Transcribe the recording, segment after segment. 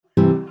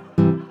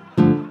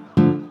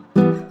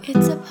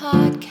It's a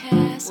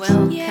podcast.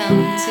 Welcome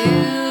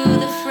to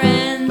the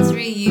Friends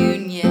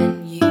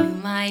Reunion. You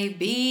might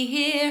be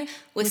here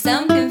with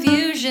some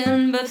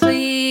confusion, but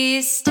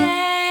please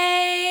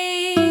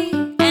stay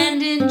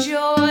and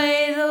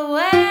enjoy the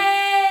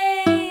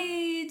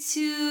way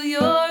to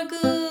your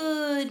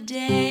good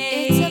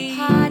day. It's a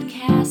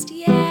podcast,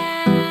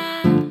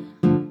 yeah.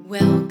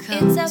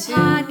 Welcome It's a to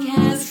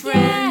podcast, the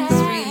Friends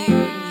yeah.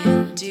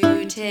 Reunion.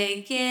 Do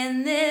take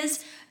in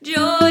this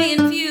joy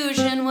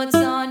infusion. What's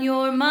on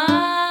your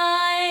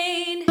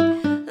mind?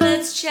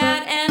 Let's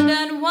chat and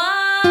unwind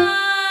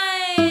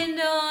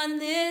on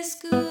this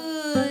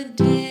good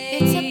day.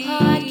 It's a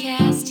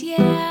podcast,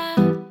 yeah.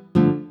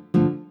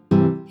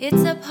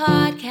 It's a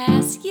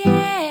podcast,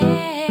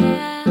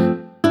 yeah.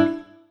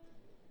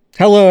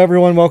 Hello,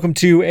 everyone. Welcome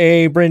to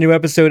a brand new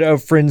episode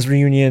of Friends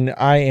Reunion.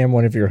 I am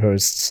one of your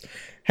hosts,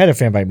 head of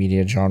Fanbyte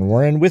Media, John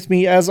Warren. With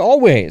me, as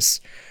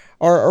always,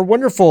 our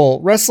wonderful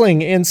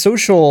wrestling and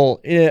social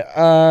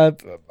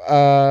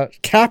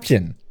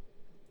captain,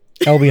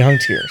 LB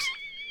Hungtiers.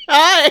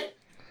 Hi.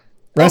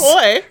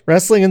 Ahoy.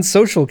 Wrestling and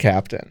social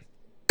captain.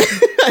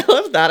 I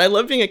love that. I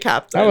love being a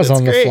captain. That was It's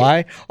on the great.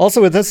 fly.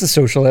 Also with us, the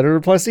social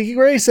editor, plus Nikki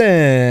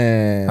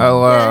Grayson.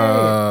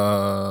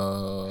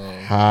 Hello.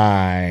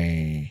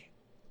 Hi.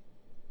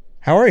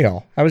 How are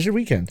y'all? How was your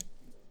weekend?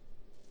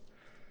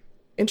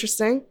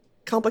 Interesting.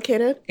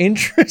 Complicated.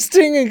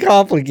 Interesting and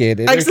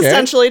complicated. Okay.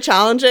 Existentially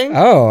challenging.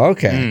 Oh,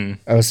 okay.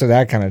 Oh, so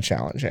that kind of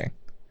challenging.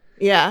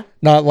 Yeah.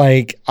 Not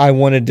like I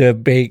wanted to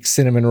bake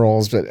cinnamon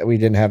rolls, but we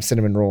didn't have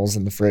cinnamon rolls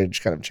in the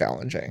fridge, kind of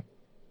challenging.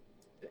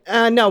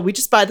 No, we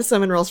just buy the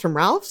cinnamon rolls from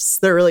Ralph's.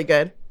 They're really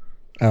good.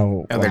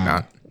 Oh, No, they're wow.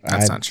 not.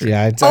 That's not true.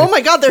 Yeah, Oh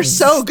my God, they're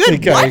so good.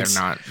 think I- What?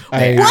 They're not. I-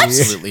 They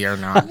absolutely are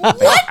not.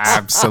 They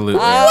absolutely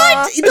are.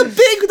 What?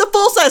 The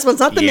full-size ones,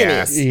 not the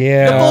Yes. minis.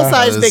 Yeah. The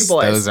full-size Those, big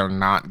boys. those are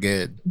not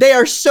good. They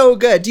are so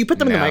good. Do you put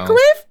them in the No.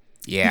 microwave?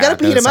 Yeah,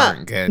 gotta heat those them up.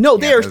 aren't good. No,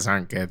 Yeah, they are- those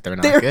aren't good. They're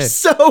not They're good.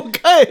 so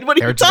good. What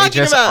are you They talking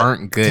just about?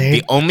 aren't good. They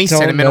The only don't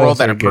cinnamon know roll if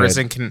that they're a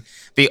person can,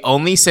 the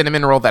only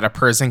cinnamon roll that a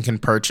person can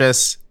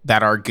purchase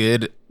that are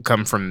good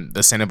come from the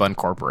Cinnabon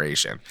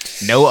Corporation.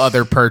 No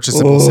other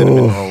purchasable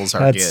cinnamon rolls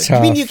are that's good. tough.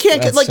 I mean, you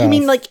can't get That's you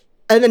mean tough.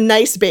 like a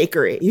nice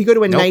bakery. You go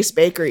to a Nope. nice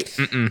bakery.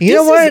 You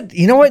know what?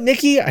 You know what,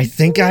 Nikki? I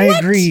think I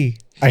agree.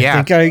 I Yeah.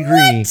 think I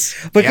agree.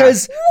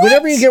 Because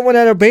whenever you get one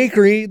at a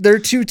bakery, they're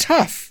too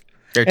tough.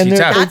 They're And too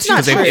they're- tough. That's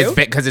not true.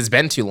 Because it's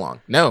been too long.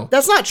 No.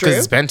 That's not true. Because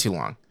it's been too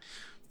long.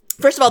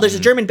 First of all, there's a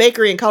German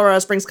bakery in Colorado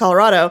Springs,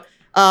 Colorado,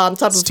 on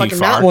top of a It's too fucking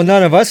far. mountain. Well,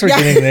 none of us are Yeah.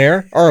 getting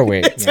there, are we?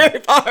 It's very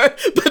far,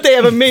 but they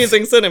have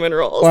amazing cinnamon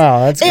rolls.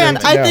 Wow, that's And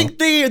great to I know. think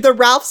the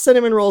Ralph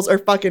cinnamon rolls are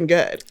fucking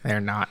good. They're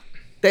not.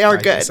 They are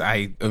good.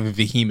 I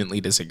vehemently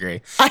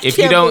disagree. I If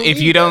you can't don't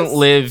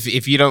believe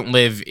this.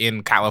 live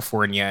in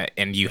California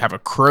and you have a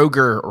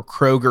Kroger or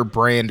Kroger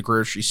brand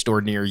grocery store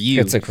near you,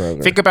 It's a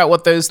Kroger. Think about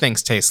what those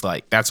things taste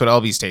like. That's what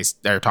Albies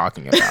taste. They're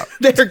talking about.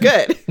 They're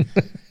good.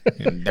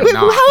 And they're Wait,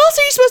 not. how else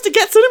are you supposed to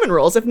get cinnamon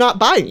rolls if not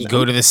buying them? You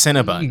go to the You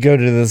Cinnabon go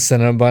to the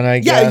Cinnabon, I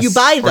yeah, guess. you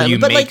buy or them, you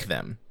but make like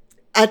them.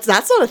 that's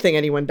not a thing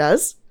anyone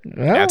does.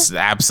 Well, That's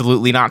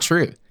absolutely not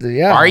true.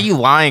 yeah. Why are you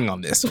lying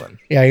on this one?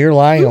 Yeah, you're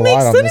lying Who a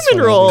makes lot on this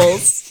cinnamon one.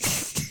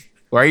 rolls?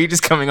 Why are you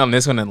just coming on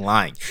this one and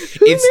lying?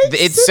 makes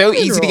It's so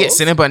cinnamon easy to get rolls?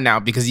 Cinnabon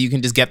now because you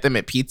can just get them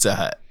at Pizza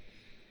Hut.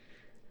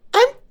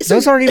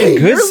 Those aren't even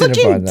good You're looking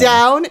Cinnabon, though.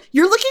 down.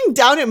 You're looking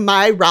down at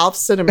my Ralph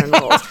cinnamon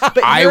rolls.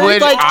 But I you're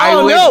would- like, I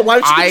oh would- no, why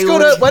don't you just I go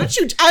would- to? Why don't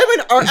you?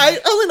 I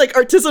only like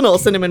artisanal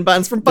cinnamon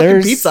buns from fucking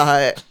There's- Pizza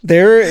Hut.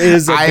 There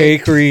is a I-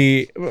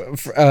 bakery,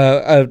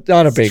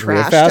 not a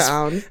bakery, a Trash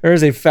town. there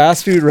is a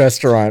fast food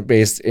restaurant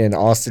based in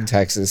Austin,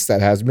 Texas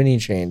that has many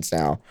chains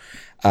now,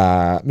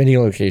 many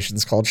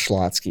locations called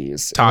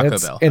Schlotsky's. Taco and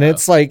it's, Bell. And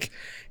it's like,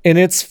 and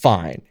it's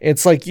fine.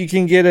 It's like you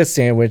can get a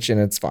sandwich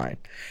and it's fine.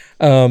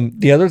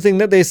 The other thing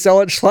that they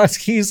sell at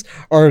Schlotsky's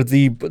are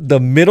the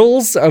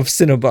middles of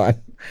Cinnabon.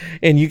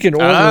 And you can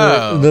order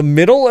Oh. the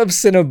middle of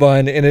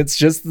Cinnabon, and it's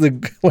just the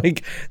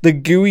the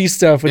gooey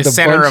stuff with The the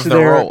center bunch of of the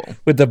their roll.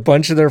 with a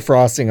bunch of their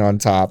frosting on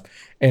top,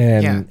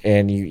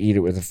 and you eat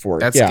it with a fork.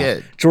 That's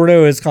good.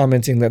 Jordo is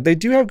commenting that they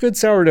do have good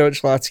sourdough at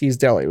Schlotsky's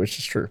Deli, which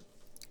is true.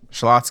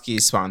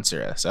 Schlotsky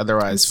sponsor us.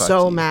 Otherwise, fuck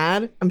So you.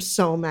 mad. I'm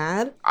so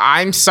mad.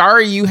 I'm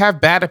sorry you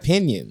have bad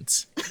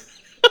opinions.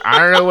 I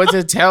don't know what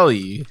to tell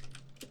you.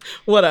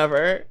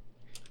 Whatever.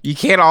 You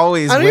can't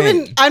always I don't win.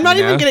 even. I'm not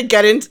you even know? gonna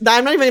get into.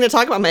 I'm not even gonna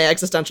talk about my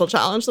existential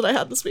challenge that I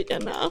had this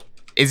weekend. Now.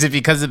 Is it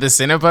because of the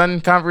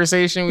Cinnabon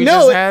conversation we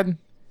No, just had?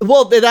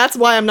 Well, that's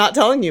why I'm not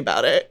telling you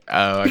about it.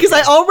 Oh, okay. Because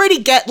I already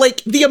get,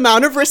 like, the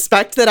amount of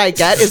respect that I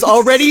get is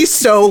already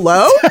so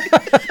low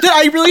that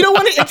I really don't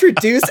want to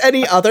introduce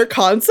any other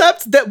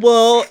concept that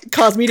will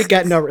cause me to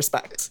get no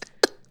respect.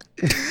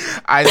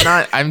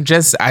 I'm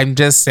just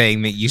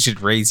saying that you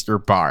should raise your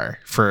bar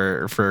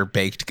for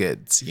baked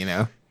goods, you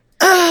know?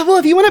 Well,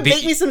 if you want to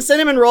bake me some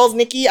cinnamon rolls,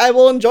 Nikki, I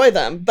will enjoy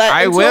them. But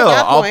I until will.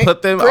 that I'll point,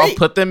 put them. great. I'll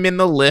put them in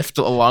the lift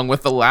along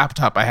with the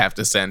laptop I have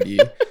to send you.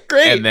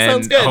 Great, And then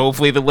sounds good.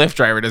 hopefully the Lyft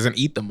driver doesn't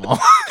eat them all.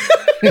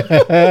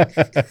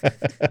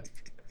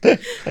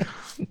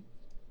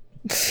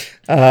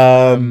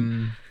 All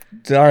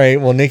right.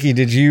 Well, Nikki,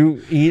 did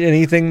you eat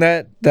anything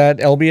that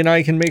LB and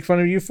I can make fun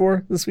of you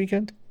for this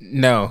weekend?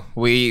 No,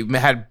 we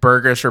had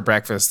burgers for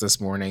breakfast this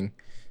morning.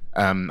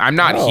 I'm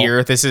not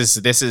here. This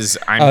is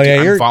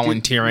I'm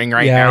volunteering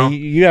right now.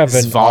 You have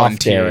This an is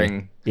volunteering.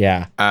 Off day.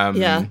 Yeah.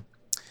 Yeah.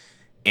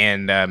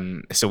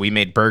 And so we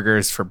made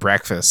burgers for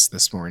breakfast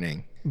this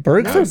morning.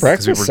 Burgers for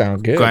breakfast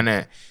sound good.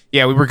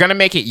 We were gonna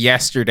make it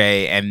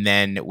yesterday, and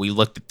then we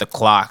looked at the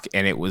clock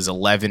and it was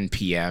 11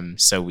 p.m.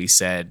 So we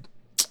said,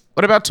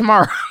 "What about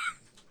tomorrow?"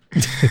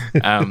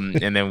 And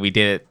then we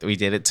did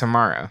it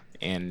tomorrow,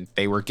 and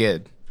they were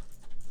good.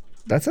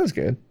 That sounds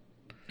good.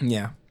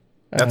 Yeah,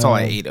 that's all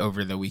I ate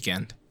over the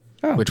weekend,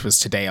 Oh. which was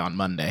today on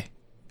Monday.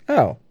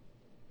 Oh,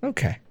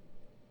 okay.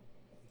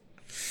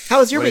 How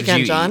was your What did weekend,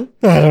 you John?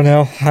 I don't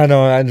know.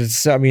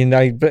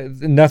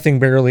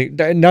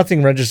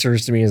 Nothing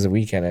registers to me as a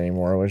weekend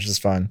anymore, which is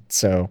fun.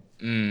 So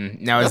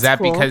Now, is That's that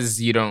cool.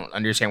 because you don't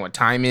understand what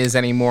time is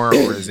anymore,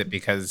 or is it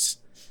because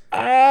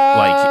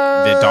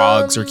like the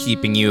dogs are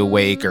keeping you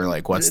awake, or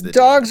like what's the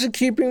dogs are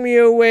keeping me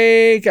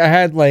awake. I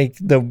had like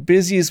the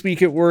busiest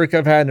week at work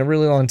I've had in a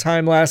really long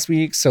time last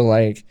week. So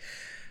like,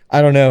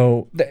 I don't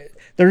know.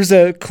 There's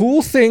a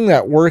cool thing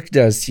that work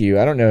does to you.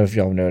 I don't know if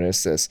y'all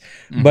noticed this,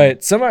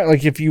 but somebody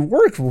like if you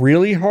work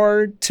really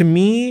hard, to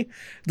me,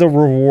 the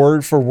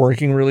reward for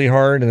working really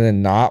hard and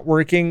then not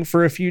working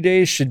for a few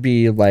days should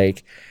be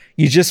like,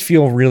 you just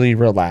feel really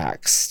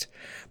relaxed.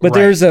 But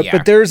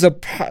Right,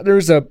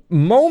 there's a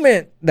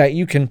moment that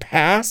you can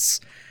pass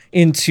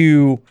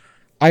into,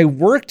 I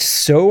worked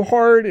so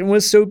hard and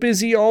was so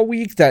busy all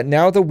week that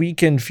now the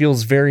weekend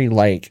feels very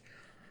like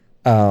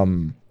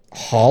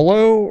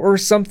hollow or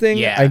something.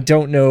 Yeah. I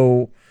don't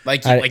know.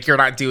 like I- you're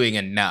not doing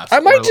enough? I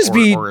might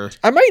or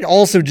I might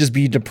also just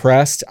be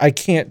depressed. I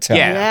can't tell.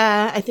 Yeah.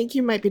 Yeah, I think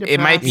you might be depressed.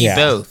 it might be Yeah.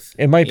 both.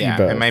 It might be Yeah,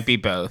 both. It might be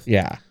both.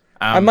 Yeah.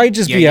 I might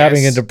just be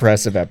having a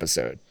depressive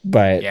episode,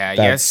 but Yeah,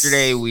 that's-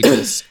 yesterday we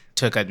just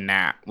took a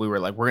nap. We were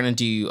like, we're gonna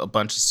do a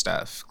bunch of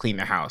stuff, clean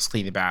the house,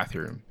 clean the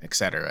bathroom,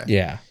 etc.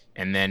 Yeah.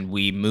 And then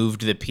we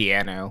moved the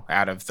piano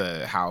out of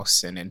the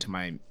house and into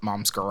my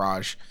mom's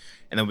garage.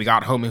 And then we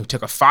got home and we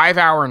took a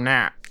 5-hour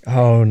nap.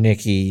 Oh,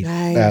 Nikki,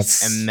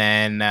 Nice. And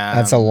then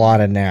that's a lot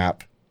of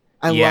nap.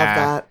 I Yeah. love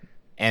that.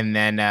 And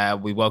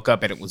then we woke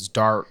up and it was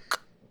dark.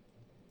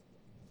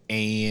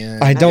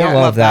 And I don't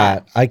love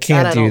that. I That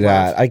can't I do don't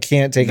that. love. I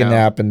can't take a No.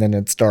 nap and then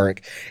it's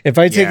dark. If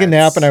I take Yeah, a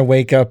nap it's- and I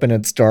wake up and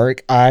it's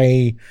dark,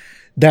 I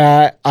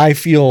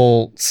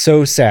feel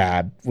so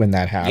sad when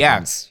that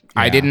happens.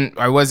 I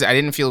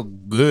didn't feel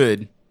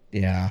good.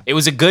 Yeah. It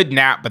was a good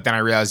nap, but then I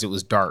realized it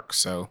was dark.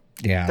 So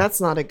Yeah. That's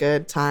not a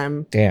good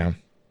time. Damn.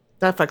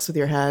 That fucks with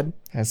your head.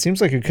 It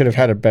seems like we could have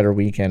had a better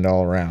weekend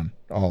all around,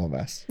 all of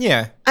us.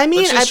 yeah. I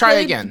mean, Let's I just try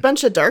played again. a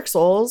bunch of Dark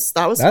Souls.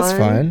 That was That's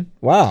fun.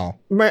 Wow.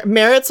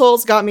 Merit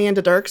Souls got me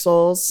into Dark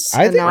Souls.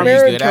 I and think now I'm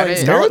Merit- good at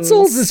killing it. Merit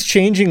Souls skeletons. is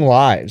changing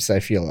lives, I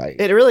feel like.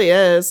 It really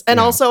is. And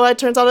Yeah. also, it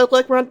turns out I look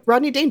like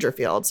Rodney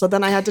Dangerfield. So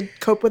then I had to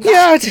cope with that.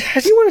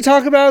 Yeah, do you want to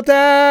talk about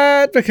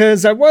that?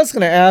 Because I was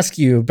going to ask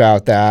you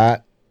about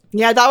that.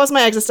 Yeah, that was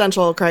my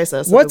existential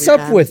crisis. of the What's up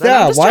weekend. with And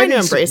that? I'm just trying to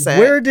embrace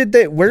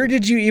it. Where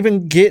did you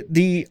even get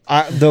the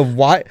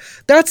why?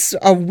 That's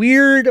a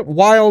weird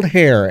wild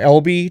hair,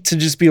 LB, to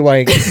just be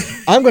like,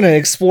 I'm going to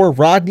explore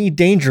Rodney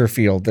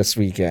Dangerfield this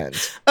weekend.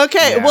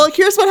 Okay, Yeah. well,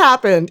 here's what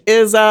happened: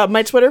 is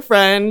my Twitter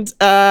friend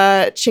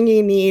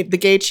Chingy the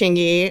gay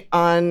Chingy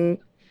on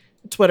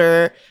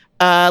Twitter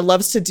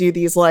loves to do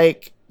these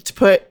like to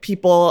put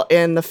people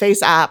in the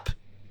Face app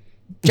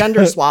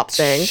gender swap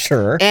thing.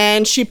 Sure.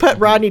 And she put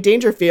Rodney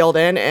Dangerfield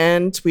in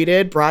and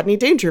tweeted Rodney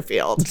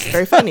Dangerfield.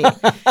 Very funny. And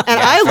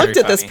I very looked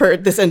at funny.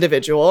 this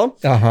individual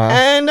Uh-huh.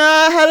 and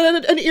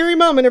had an eerie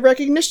moment of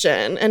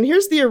recognition. And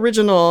here's the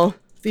original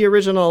the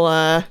original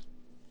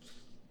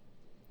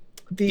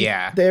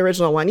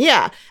one.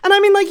 Yeah. And I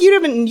mean, like, you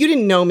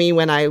didn't know me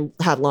when I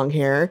had long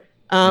hair.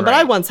 But I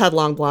Right. once had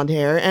long blonde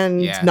hair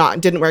and Yeah.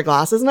 didn't wear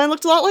glasses, and I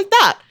looked a lot like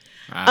that.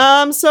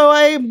 Ah. So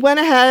I went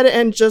ahead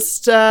and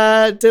just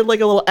did like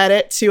a little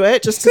edit to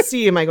it just to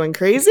see, am I going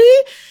crazy?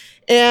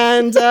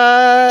 And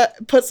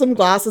put some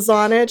glasses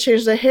on it,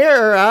 changed the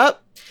hair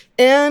up.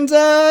 And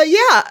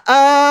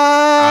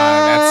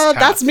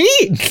that's me.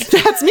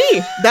 That's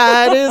me.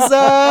 That is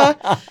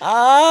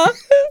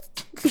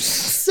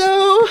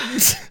so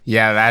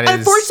Yeah, that is.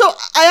 unfortunately. So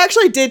I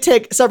actually did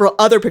take several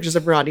other pictures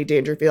of Rodney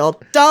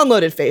Dangerfield,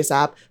 downloaded Face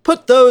app,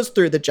 put those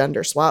through the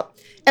gender swap.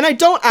 And I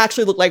don't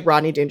actually look like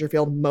Rodney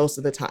Dangerfield most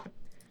of the time.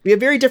 We have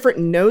very different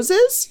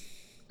noses.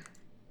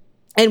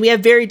 And we have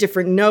very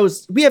different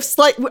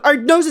our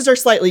noses are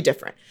slightly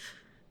different.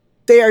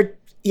 They are,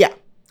 yeah.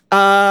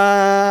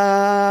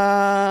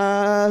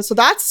 So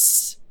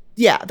that's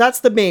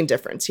the main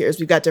difference here is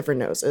we've got different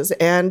noses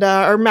and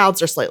our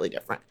mouths are slightly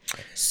different.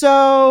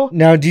 So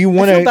Now, do you I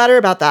want feel to better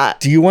about that.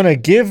 do you want to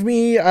give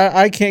me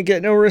I can't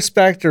get no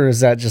respect, or is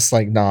that just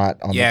like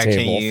not on Yeah, the can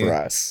table you- for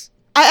us?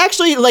 I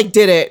actually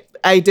did it.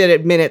 I did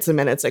it minutes and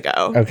minutes ago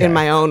Okay. in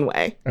my own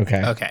way.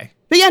 Okay. Okay.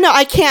 But yeah, no,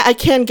 I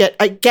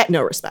get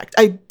no respect.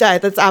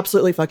 That's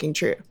absolutely fucking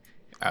true.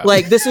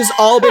 Like, this has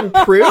all been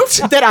proof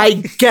that I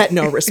get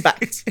no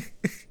respect.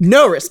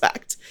 No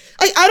respect.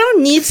 I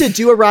don't need to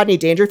do a Rodney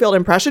Dangerfield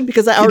impression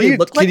because I already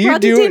look like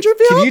Rodney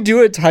Dangerfield. Can you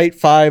do a tight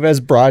 5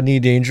 as Rodney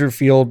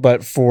Dangerfield,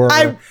 but for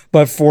the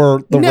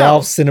No.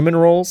 Ralph cinnamon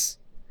rolls?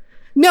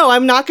 No,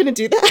 I'm not going to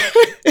do that.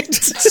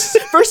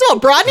 First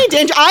of all,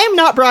 I am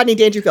not Rodney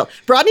Dangerfield.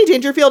 Rodney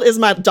Dangerfield is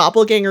my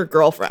doppelganger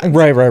girlfriend.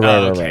 Right.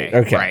 Okay,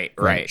 Okay.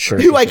 right. Sure.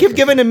 Who I give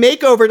given a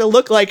makeover to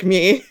look like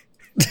me.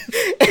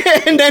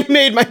 And then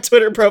made my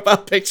Twitter profile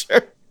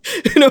picture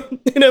in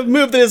a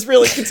move that is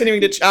really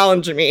continuing to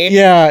challenge me.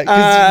 Yeah,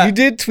 because you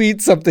did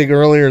tweet something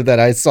earlier that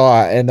I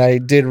saw, and I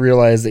did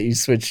realize that you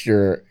switched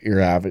your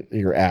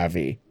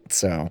Avi.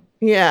 So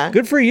Yeah.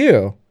 good for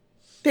you.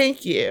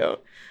 Thank you.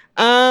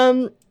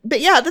 But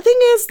yeah, the thing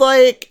is,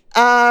 like,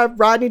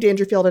 Rodney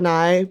Dangerfield and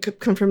I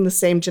come from the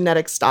same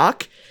genetic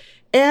stock.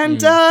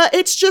 And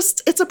there's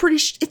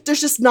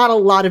just not a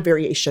lot of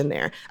variation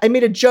there. I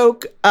made a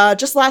joke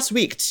just last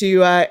week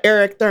to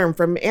Eric Thurm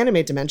from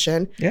Anime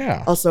Dimension,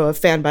 also a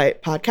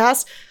Fanbyte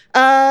podcast,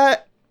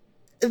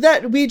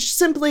 that we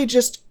simply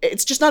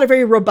it's just not a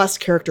very robust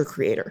character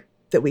creator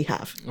that we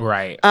have.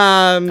 Right.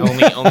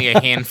 Only a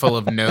handful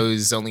of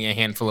nose, only a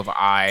handful of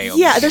eye.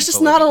 Yeah, there's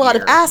just not a lot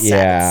of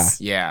assets.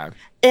 Yeah.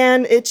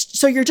 And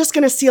so you're just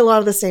going to see a lot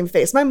of the same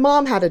face. My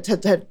mom had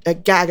a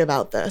gag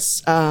about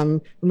this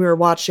when we were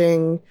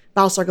watching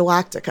Battlestar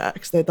Galactica,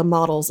 because they had the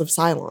models of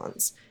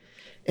Cylons.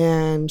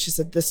 And she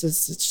said,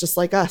 it's just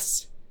like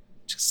us.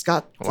 Just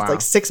got it's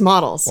like 6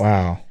 models.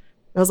 Wow.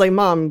 I was like,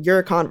 Mom, you're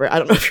a convert. I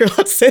don't know if you're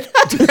allowed to say that.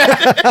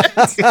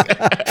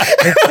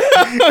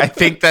 I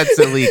think that's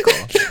illegal,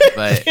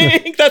 but I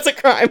think that's a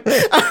crime.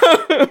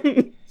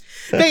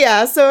 But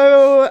yeah,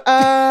 so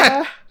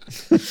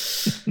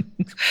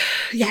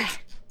yeah.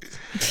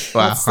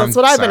 wow, That's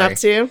what I've been up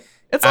to.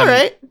 It's all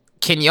right.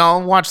 Can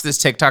y'all watch this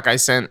TikTok I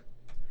sent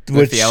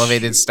with the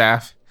elevated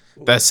staff?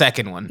 The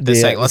second one.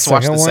 Let's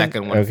watch the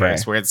second one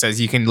first, where it says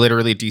you can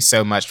literally do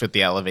so much with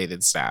the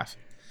elevated staff.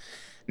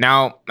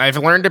 Now, I've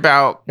learned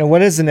about. Now,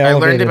 what is an elevated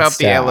staff? I learned about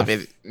the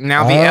elevated.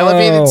 Now, the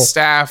elevated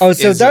staff. Oh,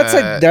 so is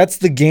that's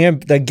the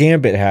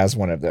Gambit has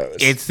one of those.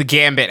 It's the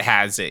Gambit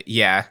has it.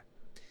 Yeah.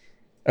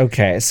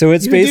 Okay, so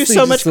it's You can do basically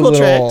so just much a cool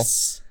little.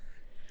 tricks.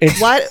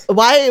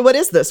 Why? What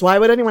is this? Why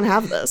would anyone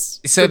have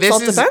this? So this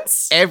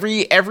self-defense?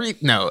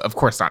 is no, of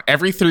course not.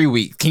 Every 3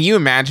 weeks. Can you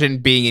imagine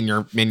being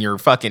in your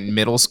fucking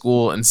middle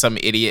school and some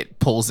idiot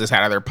pulls this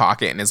out of their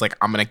pocket and is like,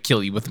 "I'm gonna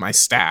kill you with my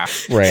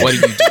staff." Right. What do?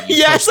 You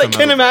Yes, I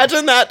can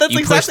imagine that. That's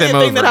exactly the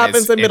thing that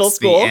happens in middle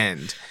school. The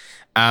end.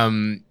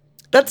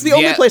 That's the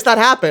only place that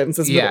happens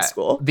is middle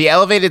school. The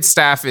elevated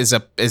staff is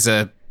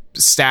a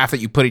staff that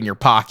you put in your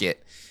pocket.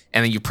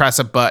 And then you press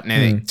a button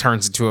and it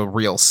turns into a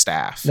real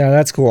staff. No,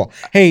 that's cool.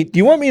 Hey, do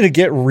you want me to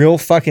get real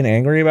fucking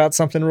angry about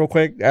something real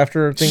quick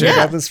after thinking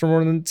about this for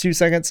more than 2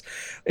 seconds?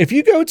 If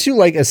you go to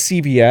like a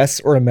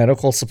CVS or a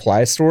medical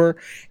supply store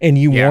and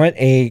you want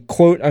a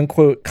quote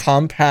unquote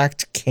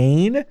compact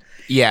cane,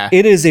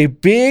 it is a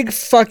big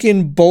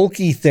fucking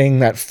bulky thing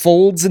that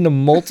folds into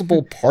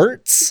multiple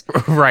parts.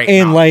 Right.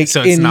 And like,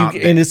 so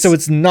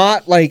it's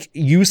not like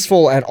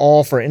useful at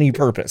all for any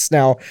purpose.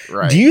 Now,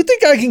 do you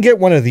think I can get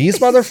one of these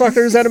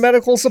motherfuckers at a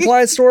medical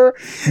supply store?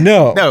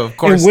 No. No, of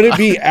course And would not. it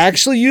be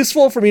actually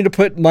useful for me to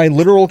put my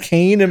literal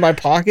cane in my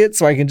pocket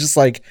so I can just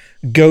like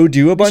go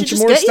do a bunch of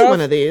more get stuff? You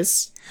one of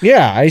these.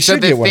 Yeah, I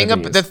should get one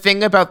of these. The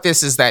thing about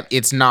this is that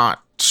it's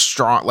not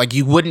strong. Like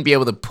you wouldn't be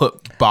able to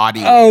put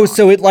body. Oh,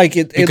 so it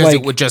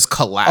would just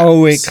collapse.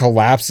 Oh, it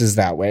collapses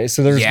that way.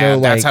 So there's no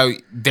like. That's how.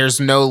 There's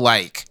no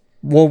like.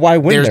 Well, why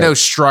wouldn't there's there? no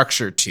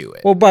structure to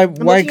it? Well, why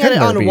looking couldn't at it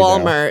there on be,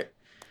 Walmart?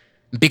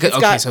 Because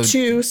It's got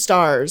 2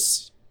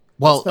 stars.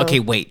 Well, okay,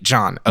 wait,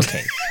 John.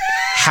 Okay,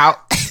 how?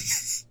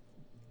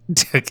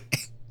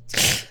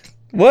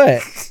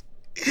 What?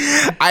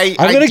 I'm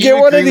gonna get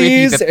one of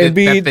these and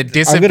be. I'm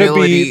gonna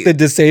be the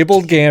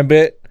disabled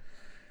Gambit.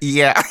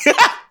 Yeah.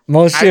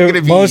 Mon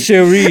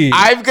chéri.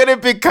 I'm gonna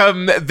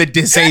become the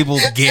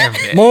disabled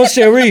Gambit. Mon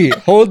chéri,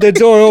 hold the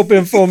door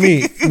open for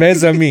me,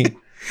 mes amis.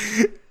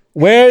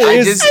 Where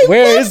is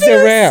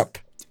the ramp?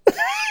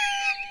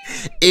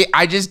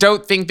 I just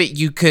don't think that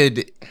you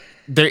could.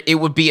 It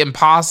would be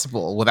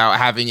impossible without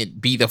having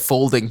it be the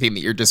folding thing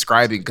that you're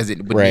describing because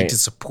it would need to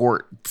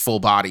support full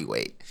body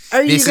weight.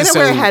 Are you gonna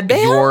wear a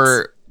headband?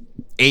 Your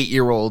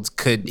 8-year-old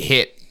could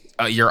hit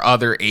your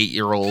other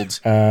 8-year-old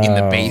in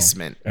the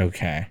basement.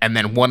 Okay. And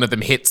then one of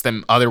them hits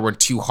them other one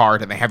too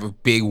hard and they have a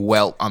big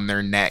welt on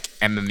their neck.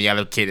 And then the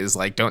other kid is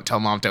like, don't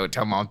tell mom, don't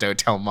tell mom, don't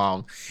tell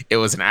mom. It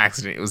was an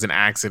accident. It was an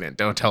accident.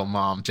 Don't tell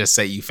mom. Just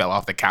say you fell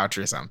off the couch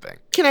or something.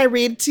 Can I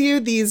read to you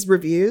these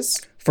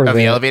reviews? For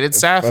the elevated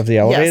staff? Of the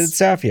elevated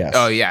staff, yes.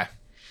 Oh, yeah.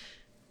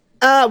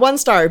 1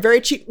 star.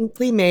 Very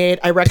cheaply made.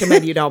 I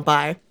recommend you don't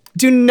buy.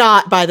 Do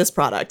not buy this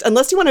product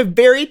unless you want a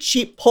very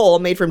cheap pole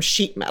made from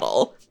sheet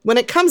metal. When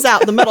it comes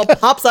out, the metal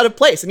pops out of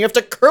place and you have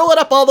to curl it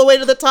up all the way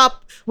to the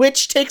top,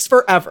 which takes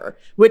forever,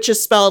 which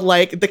is spelled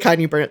like the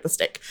kind you burn at the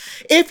stake.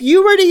 If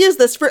you were to use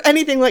this for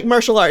anything like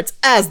martial arts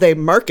as they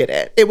market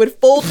it, it would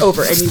fold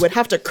over and you would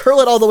have to curl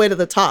it all the way to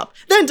the top.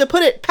 Then to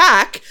put it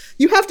back,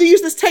 you have to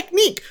use this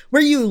technique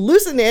where you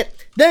loosen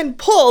it, then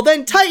pull,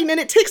 then tighten, and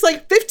it takes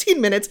like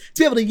 15 minutes to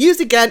be able to use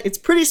again. It's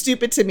pretty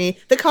stupid to me.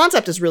 The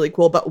concept is really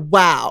cool, but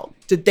wow,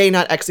 did they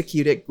not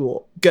execute it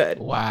good.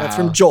 Wow. That's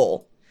from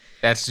Joel.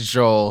 That's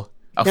Joel.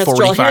 A That's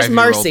Joel. Here's 45-year-old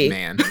Marcy.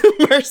 man.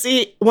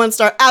 Mercy, 1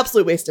 star,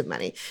 absolute waste of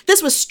money.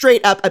 This was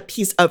straight up a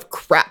piece of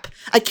crap.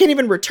 I can't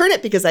even return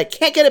it because I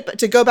can't get it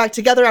to go back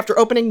together after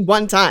opening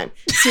one time.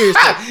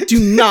 Seriously, do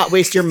not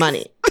waste your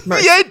money.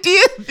 Mercy.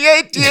 The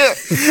idea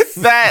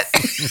that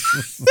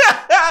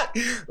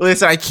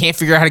listen, I can't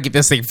figure out how to get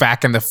this thing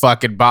back in the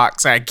fucking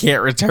box. I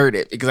can't return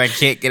it because I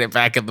can't get it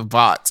back in the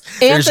box.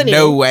 There's Anthony.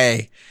 no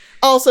way.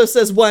 Also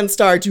says 1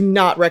 star, do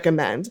not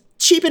recommend.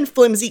 Cheap and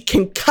flimsy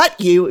can cut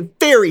you,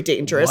 very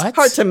dangerous. What?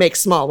 Hard to make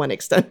small when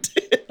extended.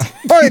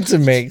 Hard to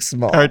make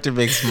small. Hard to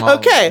make small.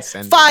 Okay,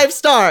 5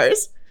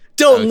 stars.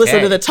 Don't listen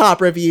Okay. to the top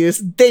reviews.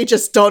 They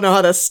just don't know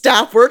how the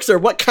staff works or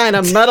what kind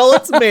of metal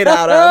it's made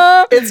out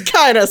of. It's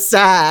kind of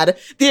sad.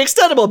 The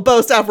extendable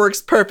bow staff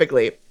works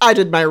perfectly. I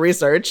did my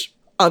research,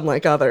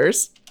 unlike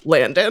others.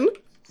 Landon.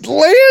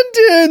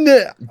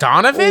 Landon!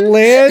 Donovan?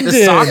 Landon!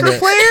 The soccer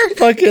player?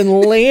 Fucking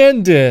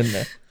Landon.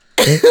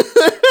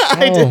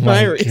 I did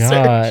my research.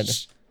 God.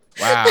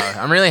 Wow.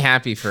 I'm really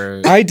happy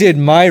for I did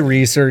my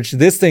research.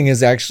 This thing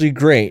is actually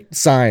great.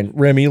 Signed,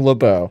 Remy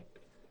LeBeau.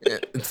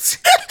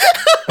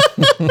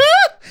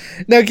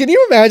 Now, can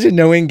you imagine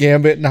knowing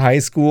Gambit in high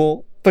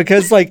school?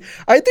 Because, like,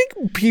 I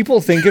think people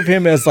think of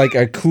him as, like,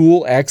 a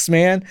cool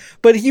X-Man,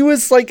 but he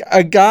was, like,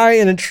 a guy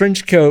in a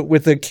trench coat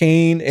with a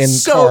cane and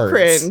So cards.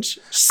 cringe.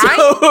 So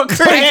Like,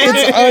 cringe.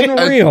 it's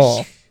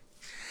unreal.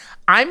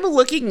 I'm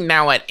looking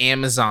now at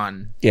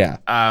Amazon. Yeah.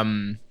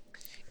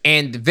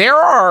 And there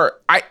are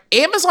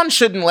Amazon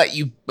shouldn't let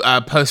you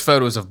post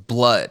photos of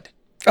blood.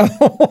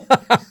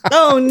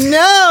 Oh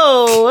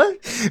no.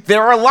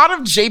 There are a lot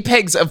of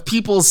JPEGs of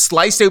people's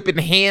sliced open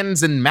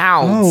hands and Oh,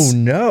 mouths.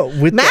 no.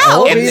 With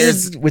Mouth. And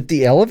there's- with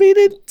the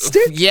elevated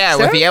stick? Yeah,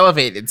 with staff? the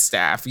elevated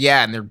staff.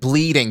 Yeah, and they're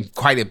bleeding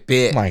quite a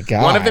bit. My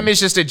God. One of them is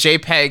just a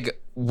JPEG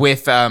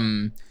with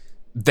the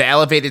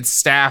elevated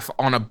staff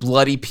on a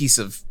bloody piece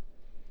of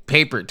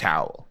paper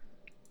towel.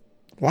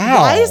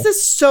 Wow. Why is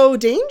this so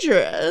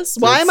dangerous?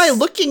 Why am I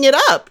looking it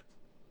up?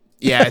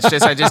 Yeah, it's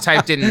just I just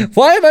typed in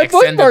Why am I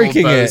extendable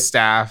bookmarking bow it?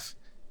 staff.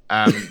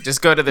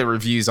 Just go to the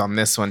reviews on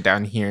this one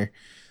down here.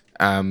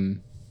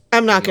 I'm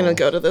not going to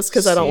go to this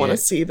because I don't See want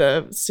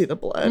to it. see the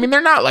blood. I mean,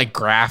 they're not like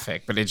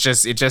graphic, but it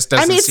just doesn't.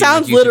 I mean, it seem like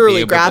sounds you should be literally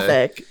able to-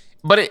 graphic.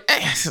 but it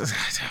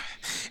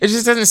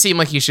just doesn't seem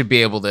like you should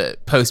be able to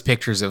post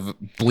pictures of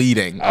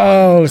bleeding.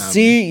 Oh,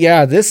 see,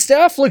 yeah, this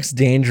staff looks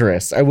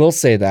dangerous. I will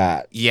say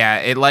that. Yeah,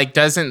 it like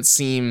doesn't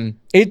seem.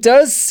 It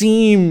does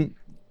seem.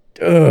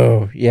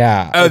 Oh,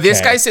 yeah. Oh, this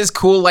okay. guy says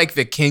cool like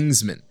the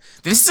Kingsman.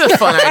 This is a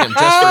fun item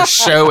just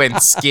for show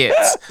and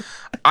skits.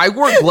 I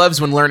wore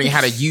gloves when learning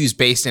how to use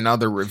based in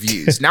other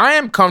reviews. Now I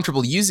am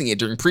comfortable using it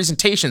during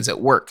presentations at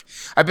work.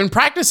 I've been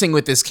practicing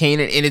with this cane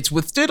and it's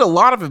withstood a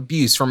lot of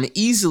abuse from an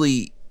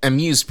easily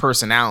amused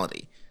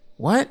personality.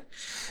 What?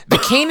 The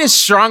cane is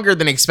stronger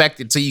than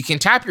expected, so you can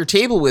tap your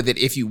table with it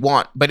if you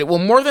want, but it will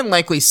more than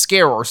likely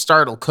scare or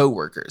startle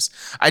coworkers.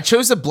 I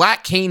chose the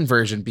black cane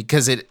version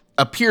because it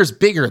appears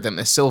bigger than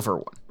the silver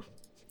one.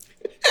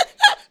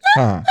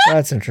 Huh,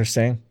 that's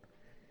interesting.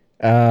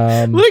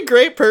 What a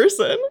great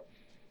person.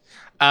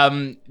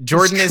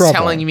 Jordan is trouble.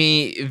 telling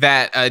me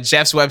that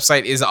Jeff's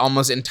website is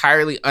almost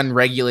entirely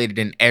unregulated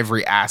in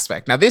every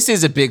aspect. Now, this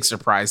is a big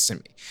surprise to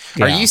me.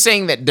 Are Yeah. you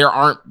saying that there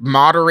aren't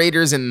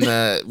moderators in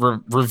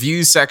the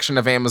reviews section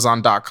of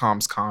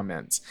Amazon.com's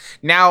comments?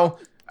 Now,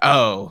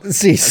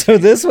 See, so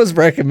this was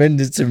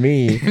recommended to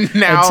me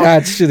Now-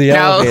 attached to the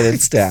now-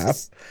 elevated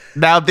staff.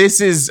 now this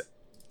is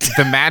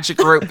the magic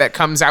rope that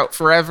comes out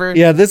forever.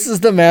 Yeah, this is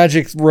the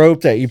magic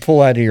rope that you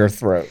pull out of your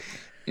throat.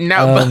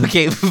 No,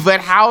 okay, but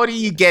how do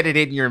you get it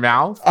in your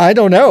mouth? I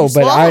don't know,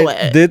 but swallow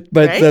it,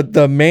 right?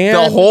 the man.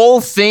 The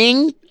whole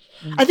thing?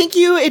 I think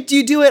you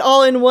do it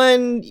all in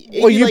one.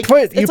 Well, you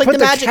put the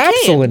magic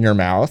capsule cane. in your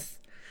mouth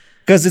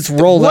because it's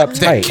rolled up The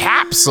tight.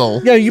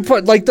 capsule? Yeah, you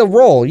put like the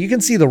roll. You can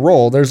see the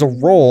roll. There's a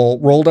roll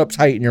rolled up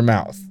tight in your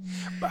mouth,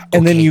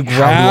 and then Okay, you How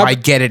grab. do I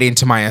get it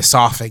into my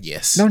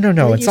esophagus? No,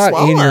 Well, it's you not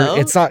in your. swallow.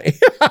 It's not.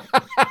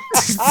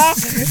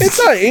 It's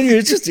not in your.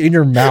 It's just in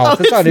your mouth.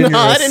 Oh, it's not it's in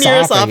not your in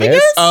your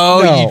esophagus?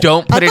 Oh, No. you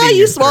don't put I it thought in you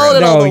your swallowed it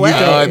throat. all the No, way. you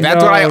don't.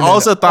 That's what I No,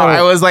 also no. thought. Oh.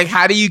 I was like,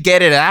 how do you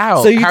get it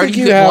out? So you how think do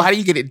you you have- well, how do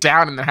you get it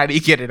down and then how do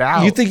you get it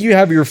out? You think you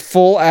have your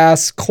full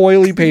ass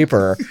coily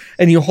paper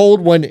and you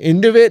hold one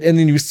end of it and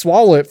then you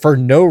swallow it for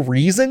no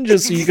reason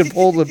just so you can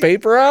pull the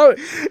paper out?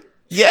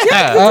 yeah.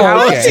 Oh,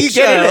 how okay. else do you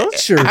get it?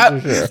 Sure, how-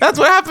 sure. That's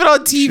what happened on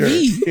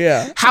TV. Sure,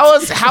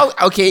 yeah.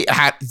 Okay,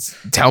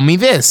 tell me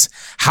this.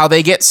 How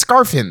they get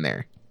scarf in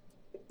there.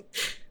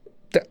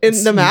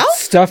 In the mouth?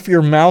 Stuff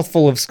your mouth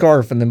full of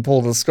scarf and then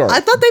pull the scarf. I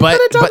thought they put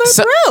it down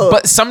their throat.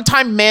 But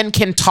sometime man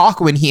can talk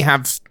when he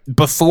have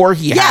before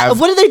he yeah, have.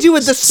 what do they do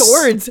with the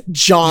swords,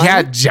 John?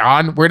 Yeah,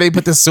 John. Where do they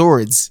put the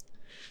swords?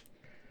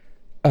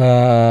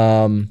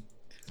 Fell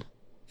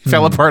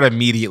apart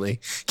immediately.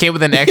 Came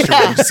with an extra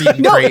Yeah. seed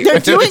No, crate. they're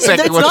doing The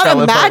second it's one not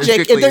fell a apart as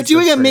magic. quickly They're as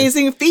doing the first.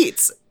 amazing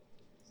feats.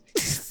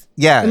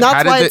 Yeah, And that's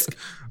how did why the- it's-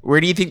 Where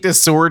do you think the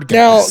sword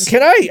Now, goes?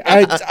 can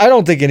I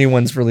don't think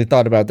anyone's really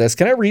thought about this.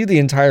 Can I read the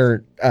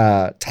entire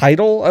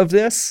title of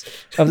this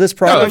Oh,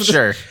 product?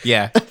 sure.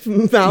 Yeah.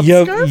 Mouth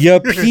Ya scarf?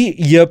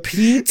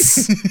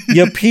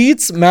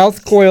 Pete's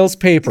mouth coils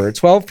paper,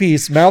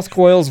 12-piece mouth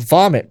coils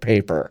vomit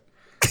paper,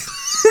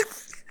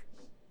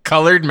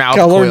 Colored mouth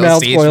colored coil,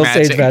 mouth stage coil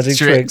magic stage magic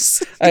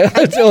tricks.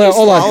 Hold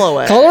swallow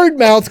on, it. colored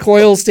mouth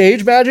coil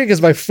stage magic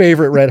is my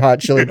favorite Red Hot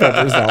Chili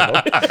Peppers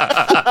album.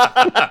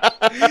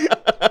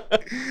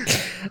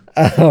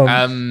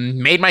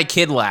 Made my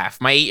kid laugh.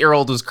 My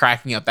 8-year-old was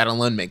cracking up. That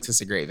alone makes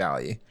this a great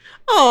value.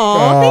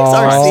 Aw,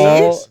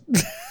 thanks,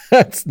 RC.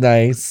 That's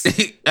nice.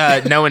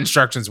 No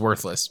instructions,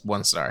 worthless.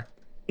 1 star.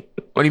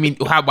 What do you mean?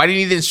 Why do you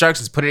need the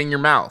instructions? Put it in your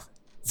mouth,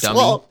 dummy.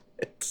 Swallow.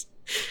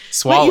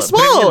 Swallow. Wait, you Put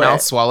it in swallow your it.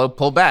 mouth. Swallow.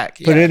 Pull back.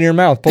 Put it in your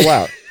mouth, pull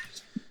out.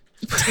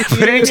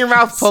 Put it in your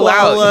mouth. Pull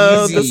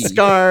Swallow out. the Easy.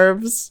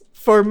 scarves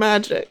for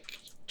magic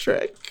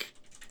trick.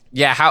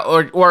 Yeah. How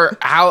or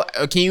how?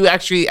 Can you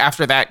actually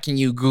after that? Can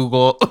you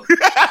Google?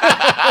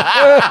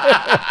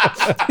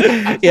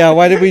 Yeah,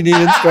 why did we need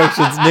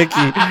instructions?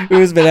 Nikki,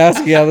 who's been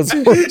asking how this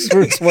works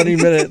for 20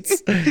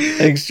 minutes.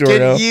 Thanks,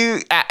 Jordo. Can you,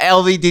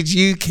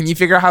 LV? Can you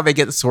figure out how they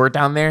get the sword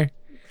down there?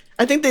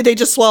 I think they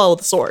just swallow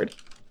the sword.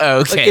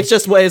 Okay. Like, it's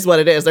just what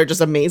it is. They're just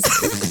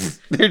amazing.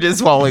 They're just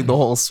swallowing the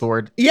whole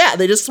sword. Yeah,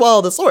 they just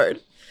swallow the sword.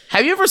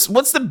 Have you ever?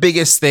 What's the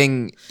biggest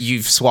thing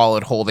you've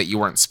swallowed whole that you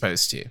weren't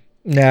supposed to?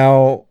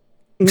 Now,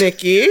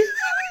 Nikki.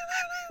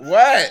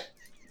 What?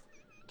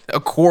 A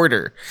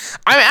quarter.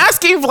 I'm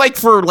asking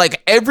for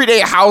everyday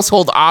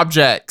household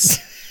objects,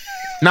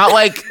 not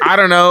like I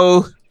don't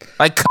know,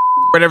 like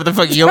whatever the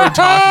fuck you were talking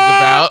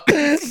about.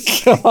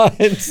 God.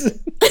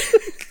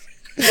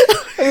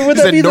 I mean, would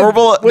There's that a be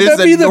normal- would there's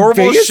that a be the normal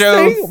biggest show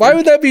thing? Why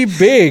would that be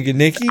big,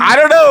 Nikki? I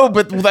don't know,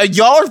 but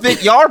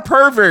y'all are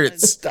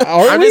perverts.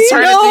 Are I'm we? just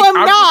trying to No, think. I'm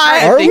just not.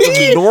 trying to Are think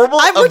we? of normal.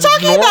 We're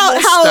talking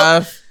about how-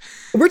 stuff.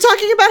 We're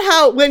talking about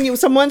how when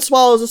someone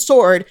swallows a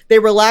sword, they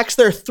relax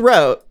their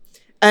throat.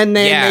 And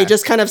then Yeah. they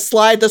just kind of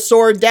slide the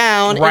sword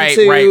down Right,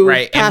 into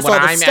right. And past what all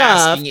the I'm stuff.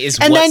 asking is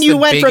And then what's you the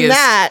went from biggest-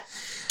 that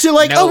to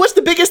like, No. oh, what's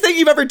the biggest thing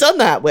you've ever done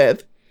that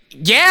with?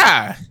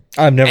 Yeah.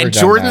 I've never And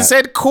done Jordan that.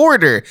 said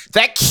quarter.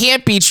 That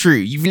can't be true.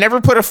 You've never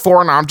put a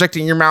foreign object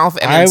in your mouth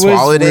and I then was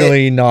swallowed it.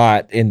 really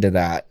not into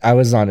that. I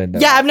was not into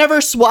Yeah,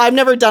 that. I've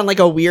never done like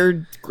a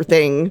weird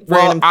thing. Well,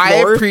 random I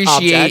floor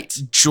appreciate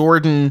object.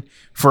 Jordan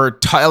for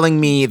telling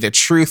me the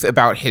truth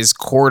about his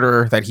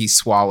quarter that he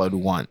swallowed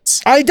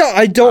once. I don't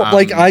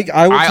like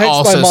I will text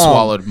also my mom.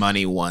 swallowed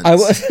money once. I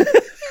was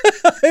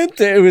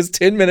it was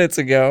 10 minutes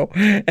ago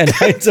and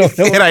I don't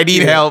know and what I to need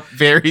do. help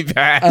very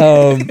bad.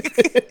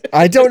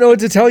 I don't know what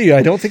to tell you.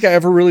 I don't think I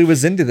ever really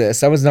was into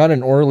this. I was not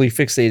an orally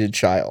fixated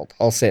child.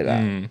 I'll say that.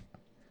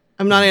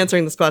 I'm not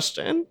answering this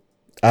question.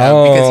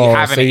 Oh, because you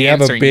have an so you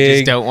answer, have a and big. you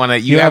just don't want to.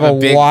 you have a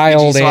big,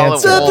 wild did you swallow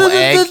answer. a whole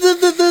egg? Did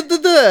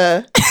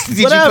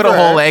you put a Whatever.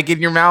 whole egg in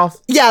your mouth?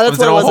 Yeah, that's was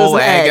what it was. a whole It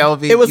was an egg.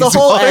 LV? It was You a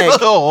whole swallowed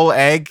egg. A whole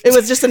egg. It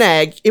was just an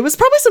egg. It was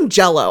probably some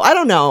Jello. I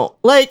don't know.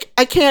 Like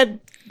I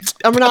can't.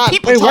 I'm not.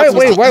 People Wait, talk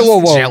wait, about whoa,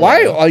 whoa! Jell-O.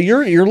 Why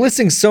you're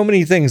listing so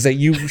many things that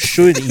you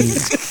should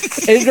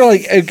eat, and you're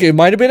like, okay, it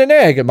might have been an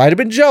egg, it might have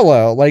been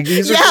Jello. Like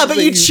these are Yeah, things but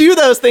that you chew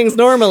those things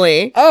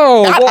normally.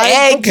 Oh, Not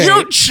well, egg. okay. You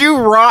don't chew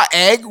raw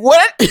egg.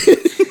 What?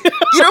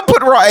 You don't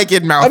put raw egg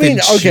in mouth. I mean,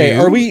 and okay,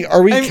 chew. are we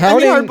I mean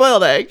counting? hard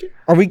boiled egg.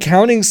 Are we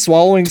counting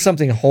swallowing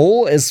something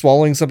whole as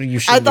swallowing something you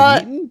shouldn't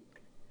thought- have eaten?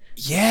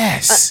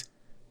 Yes.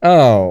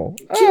 Oh,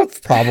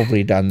 I've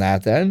probably done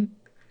that then.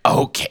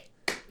 Okay.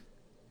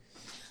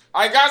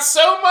 I got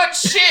so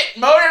much shit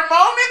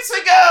moments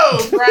ago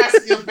for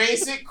asking a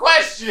basic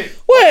question.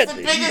 What? What's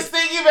the biggest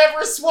thing you've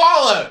ever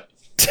swallowed?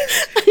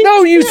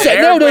 No, you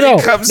said no.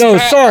 Everybody comes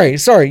back.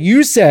 Sorry.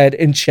 You said,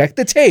 and check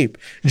the tape.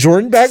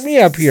 Jordan, back me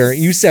up here.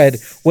 You said,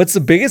 "What's the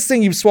biggest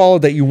thing you've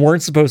swallowed that you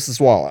weren't supposed to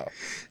swallow?"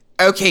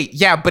 Okay,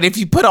 yeah, but if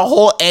you put a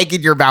whole egg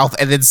in your mouth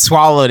and then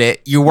swallowed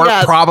it, you weren't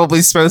Yeah.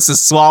 probably supposed to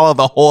swallow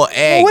the whole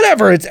egg. Well,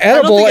 whatever. It's don't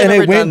edible think I've and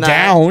ever it went done that.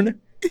 down.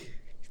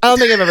 I don't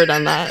think I've ever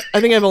done that.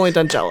 I think I've only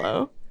done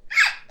Jello.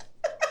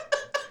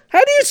 How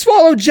do you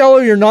swallow Jello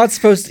you're not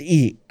supposed to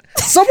eat?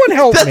 Someone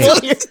help me.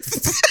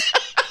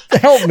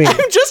 Help me.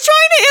 I'm just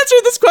trying to answer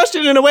this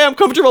question in a way I'm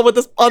comfortable with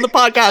this on the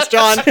podcast,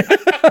 John.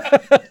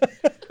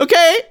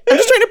 Okay, I'm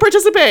just trying to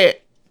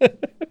participate.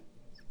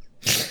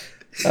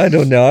 I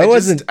don't know. I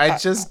wasn't. I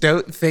just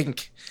don't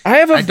think. I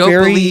have a I don't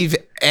very. believe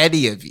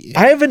any of you.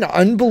 I have an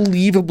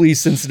unbelievably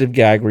sensitive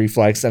gag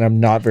reflex, and I'm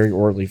not very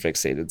orally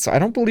fixated. So I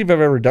don't believe I've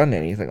ever done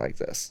anything like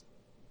this.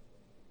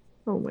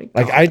 Oh my god.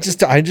 Like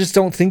I just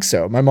don't think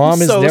so. My mom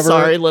I'm is so never.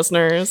 sorry,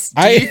 listeners.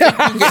 I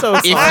I'm so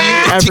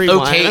sorry,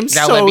 everyone. Okay, I'm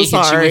now so let me hit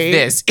sorry. you with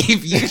this.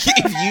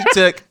 If you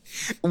took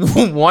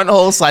one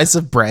whole slice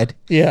of bread,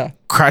 yeah.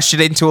 crushed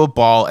it into a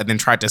ball, and then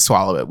tried to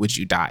swallow it, would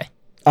you die?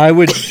 I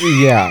would,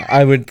 yeah,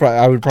 I would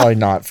probably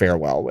not fare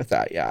well with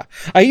that. Yeah,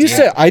 I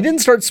didn't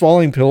start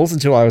swallowing pills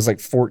until I was like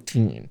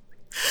 14.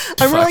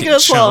 I'm really Fucking good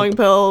at swallowing chump.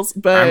 pills,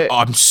 but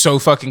I'm so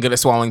fucking good at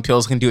swallowing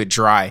pills. Can do it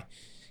dry.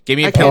 Give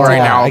me a I pill can't right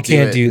do now. I'll I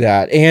can't it. do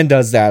that. Anne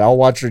does that. I'll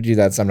watch her do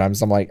that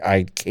sometimes. I'm like,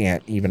 I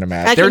can't even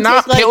imagine. I They're can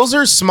not take, like- pills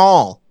are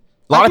small.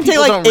 A lot I of can take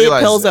people like don't 8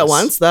 realize pills at this.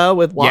 once though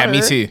with water. Yeah,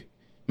 me too.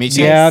 Me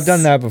too. Yeah, I've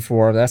done that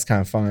before. That's kind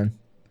of fun.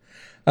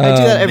 I do that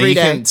Then every you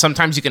day. can,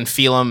 sometimes you can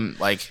feel them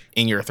like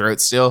in your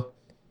throat still.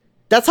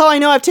 That's how I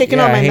know I've taken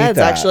Yeah, all I my hate meds.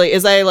 that. Actually,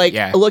 is I like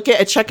Yeah.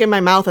 check in my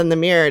mouth in the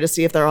mirror to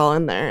see if they're all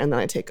in there, and then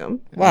I take them.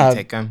 Wow.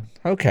 Take them.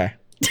 Okay.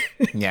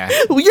 Yeah.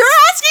 Well, you're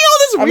asking all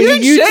this I mean,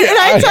 weird you shit, did- and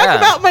I talk yeah.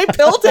 about my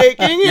pill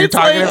taking. You're It's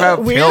talking like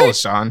about weird. pills,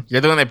 Sean.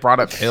 You're the one that brought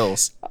up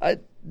pills.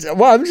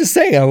 Well, I'm just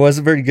saying I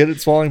wasn't very good at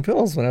swallowing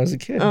pills when I was a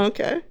kid. Oh,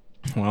 okay.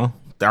 Well,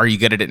 are you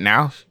good at it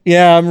now?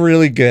 Yeah, I'm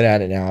really good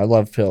at it now. I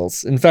love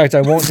pills. In fact,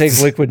 I won't take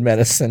liquid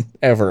medicine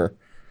ever.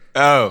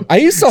 Oh, I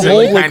used to So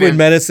hold you kind liquid of-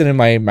 medicine in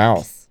my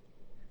mouth.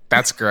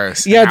 that's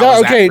gross. Yeah, How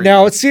was that okay. for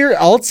Now you? it's here.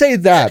 I'll say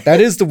that. That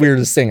is the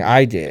weirdest thing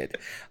I did.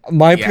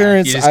 My Yeah,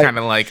 parents, You just kind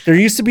of like. there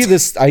used to be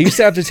this, I used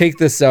to have to take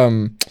this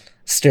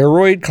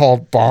steroid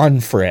called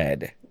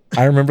Bonfred.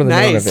 I remember the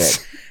name of Nice.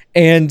 it.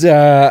 And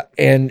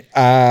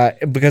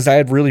because I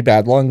had really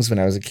bad lungs when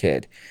I was a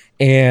kid.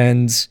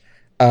 And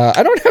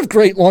I don't have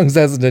great lungs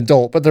as an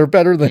adult, but they're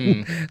better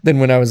than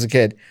when I was a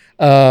kid.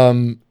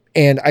 And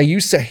I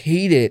used to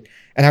hate it.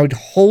 And I would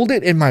hold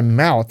it in my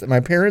mouth, and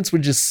my parents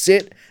would just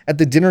sit at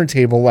the dinner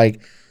table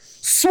like,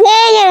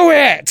 swallow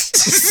it.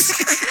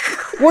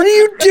 What are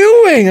you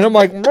doing? And I'm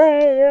like, and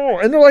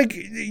they're like,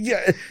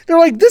 yeah, they're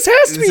like, this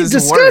has to be This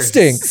is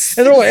disgusting. worse.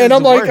 And they're like, This and is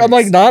I'm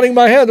like worse. nodding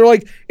my head. They're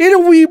like,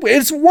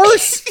 it's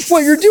worse.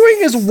 What you're doing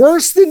is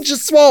worse than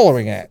just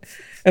swallowing it.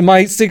 And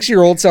my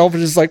 6-year-old self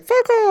was just like,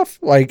 fuck off.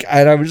 Like,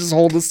 and I would just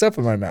hold this stuff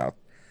in my mouth.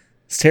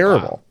 It's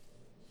terrible.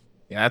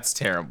 Yeah, that's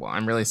terrible.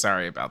 I'm really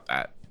sorry about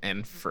that,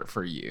 and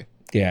for you.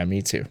 Yeah,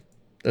 me too.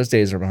 Those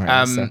days are behind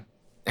us. So.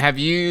 Have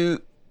you?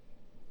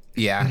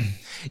 Yeah,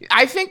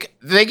 I think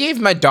they gave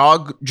my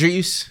dog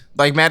juice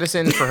like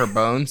medicine for her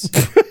bones,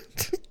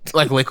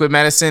 like liquid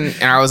medicine,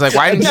 and I was like,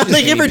 why didn't you No, just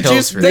they give her me pills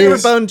juice. for They give her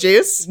this? bone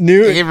juice. They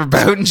New gave her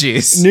bone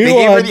juice. New They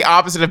gave her on- the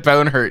opposite of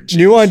bone hurt juice.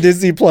 new on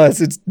Disney Plus.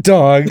 It's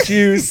dog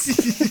juice.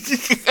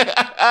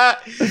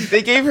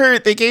 They gave her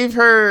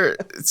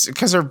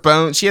because her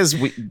bone. She has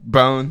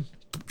bone.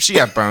 She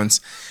got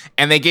bones,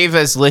 and they gave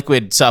us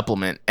liquid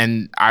supplement.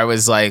 And I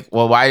was like,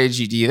 well, why did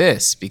you do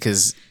this?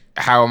 Because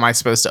how am I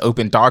supposed to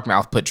open dog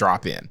mouth, put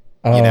drop in?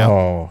 You know?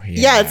 Oh,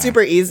 Yeah, it's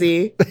super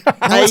easy.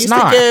 I it's used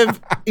not. to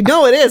give.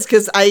 No, it is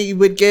because I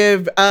would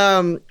give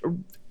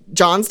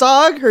John's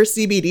dog her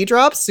CBD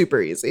drops.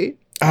 Super easy.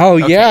 Oh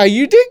yeah,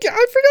 you did.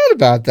 I forgot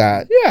about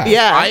that. Yeah.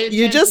 Yeah, I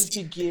you intended just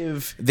to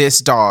give this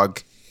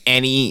dog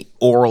any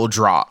oral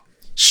drop,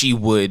 she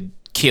would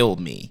kill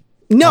me.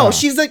 no.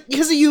 She's like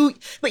because you.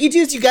 What you do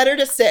is you get her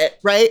to sit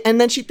right,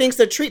 and then she thinks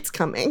the treat's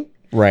coming.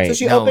 Right. So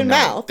she open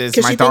mouth This-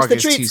 because my she thinks dog the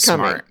is too treat's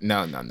coming. smart.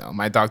 No.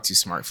 My dog's too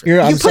smart for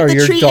I'm You put sorry. the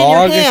Your treat in your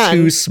dog is hand.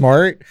 too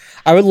smart.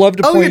 I would love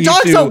to Oh, point your you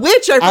dog's to. a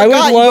witch. I I would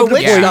forgot. love You to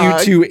witch point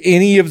dog. you to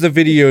any of the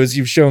videos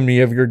you've shown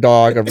me of your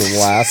dog over the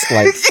last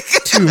like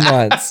 2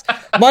 months.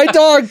 My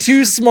dog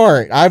too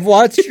smart. I've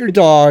watched your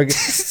dog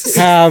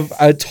have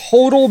a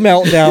total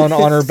meltdown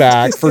on her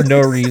back for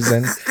no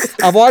reason.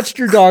 I've watched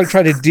your dog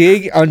try to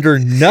dig under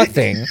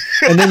nothing,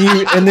 and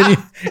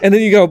then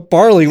you go,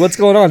 Barley, what's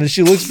going on? And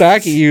she looks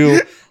back at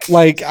you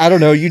like, I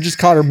don't know, you just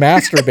caught her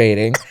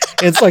masturbating.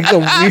 It's like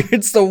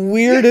it's the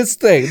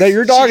weirdest thing that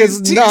your dog is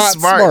too not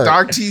smart.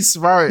 Dog too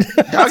smart.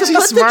 Dog too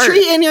Put smart. the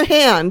treat in your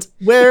hand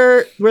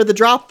where the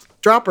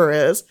dropper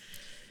is.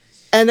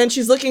 And then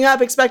she's looking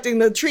up expecting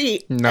the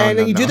treat. No, and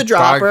then no, you do no. the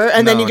dropper Dog-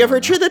 and then no, you give no,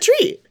 her no. the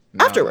treat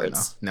No,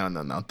 afterwards. No.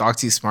 Dog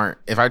too smart.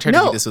 If I tried to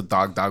No. do this with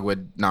dog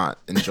would not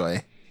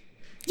enjoy.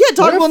 Yeah, dog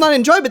What if- will not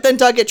enjoy, but then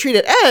dog get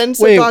treated and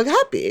so Wait. dog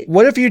happy.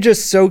 What if you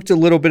just soaked a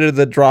little bit of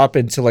the drop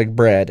into like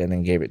bread and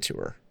then gave it to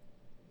her?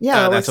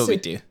 Yeah, That's let's what we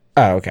see. do.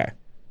 Oh, okay.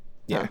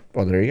 Yeah.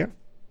 Well, there you go.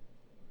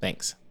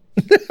 Thanks.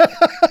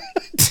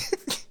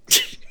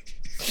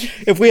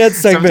 If we had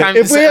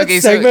Sometimes-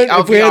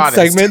 I'll be honest.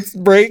 segment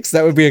breaks,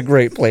 that would be a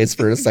great place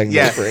for a segment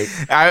Yeah. break.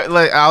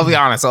 I'll be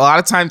honest. A lot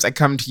of times I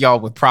come to y'all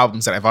with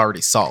problems that I've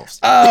already solved.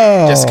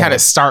 Oh, Just kind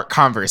of start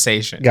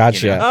conversation.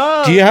 gotcha. you know?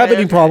 Oh, Do you have okay,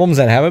 any okay. problems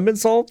that haven't been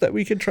solved that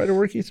we could try to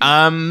work you through?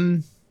 I No.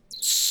 mean,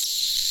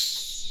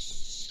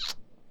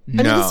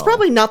 this is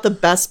probably not the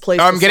best place.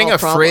 Oh, I'm to getting a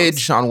solve problems.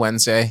 fridge on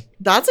Wednesday.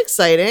 That's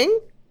exciting.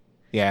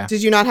 Yeah.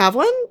 Did you not have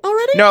one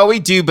already? No, we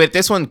do, but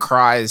this one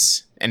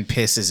cries and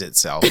pisses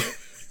itself.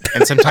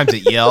 And sometimes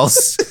it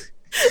yells.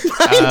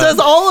 Mine does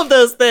all of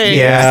those things.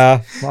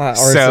 yeah. Ours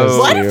So- does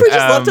Why do too.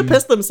 fridges love to Um,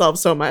 piss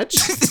themselves so much?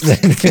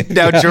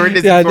 Now, Jordan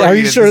is Yeah, before are me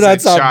you as sure a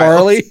that's not child.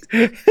 barley?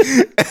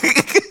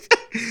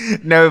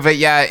 No, but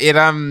yeah, it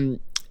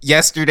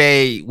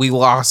yesterday we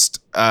lost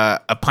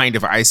a pint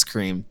of ice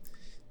cream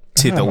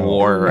to the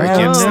war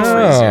against the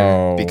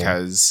no. freezer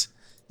because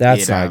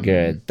That's It, not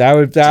good. That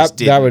would that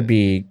didn't- would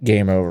be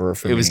game over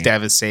for me. it was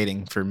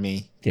devastating for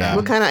me. Yeah.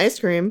 What kind of ice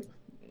cream?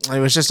 It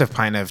was just a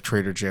pint of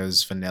Trader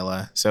Joe's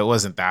vanilla, so it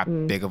wasn't that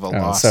big of a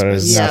loss. so it but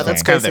was it's Yeah, still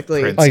that's kind of the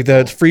basically- like the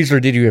principle. freezer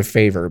did you a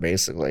favor,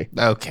 basically.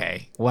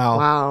 Okay, well,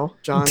 Wow,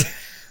 John. it's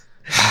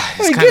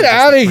Like, kind get of just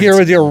out the of here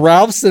with your principle.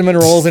 Ralph cinnamon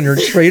rolls and your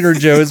Trader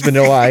Joe's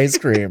vanilla ice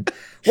cream.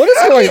 What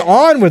is going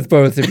on with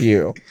both of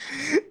you?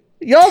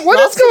 Y'all, what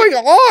is going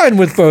on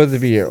with both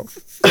of you?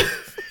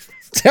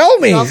 Tell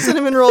me. Ralph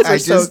cinnamon rolls I are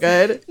so just-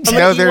 good. I'm No,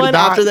 gonna eat they're one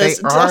not. after this,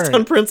 They just are.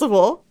 on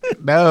principle.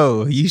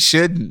 No, you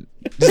shouldn't.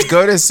 Just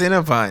go to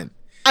Cinnabon.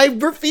 I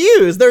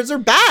refuse. Those are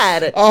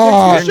bad.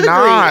 Oh, They're too They're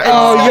sugary not. and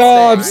Oh, disgusting.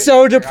 y'all, I'm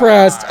so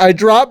depressed. I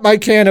dropped my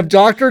can of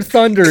Dr.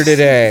 Thunder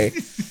today.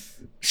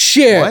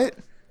 Shit.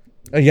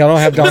 What? Y'all don't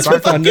have Dr. the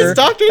fuck Thunder? is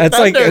Dr. It's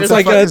like Thunder? it's The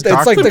like fuck a is it's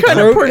like Dr. the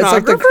Thunder? it's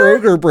like the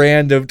Pornographer? Kroger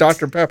brand of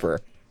Dr. Pepper.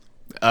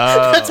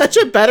 That's such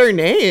a better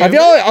name. Have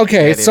y'all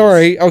okay, It is.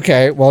 sorry.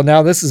 Okay. Well,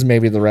 now this is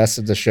maybe the rest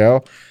of the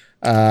show.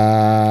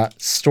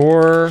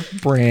 Store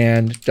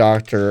brand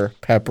Dr.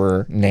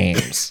 Pepper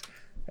names.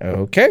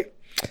 Okay.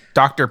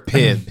 Dr.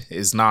 Pibb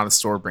is not a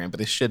store brand,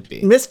 but it should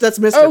be. That's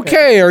Mr.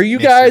 Okay, are you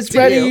Mr. guys T.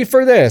 ready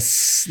for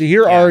this?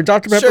 Here Yeah. are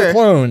Dr. Pepper Sure.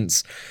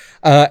 clones.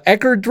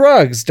 Eckerd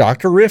Drugs,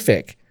 Dr.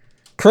 Riffic.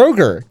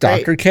 Kroger,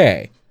 Dr.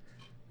 K.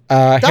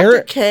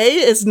 Dr. K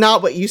is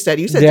not what you said.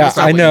 You said Yeah,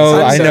 Dr. I what you know,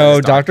 said. I Said know.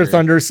 it's Dr. Dr.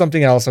 Thunder is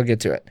something else. I'll get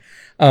to it.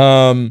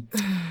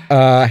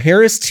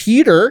 Harris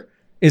Teeter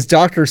is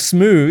Dr.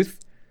 Smooth.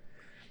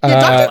 Yeah,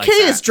 Dr. like K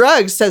that. is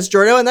drugs, says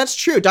Jordo, and that's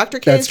true. Dr.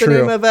 K That's is the true.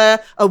 name of a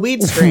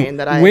weed strain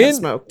that I have Win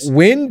smoked.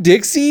 Win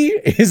Dixie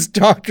is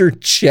Dr.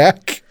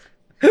 Check,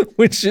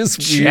 which is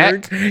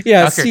Check? weird.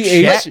 Yeah, Dr.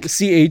 Check?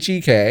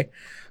 CHEK.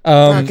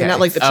 Okay, not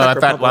like the Czech I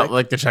thought Republic.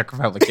 like the Czech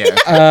Republic.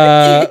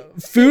 Yeah.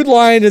 Food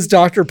Line is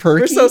Dr.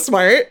 Perky. We're so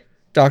smart.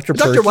 Dr.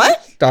 Dr. Perky.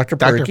 what? Dr.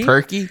 Dr. Perky.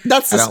 Perky.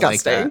 That's I don't like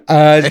disgusting.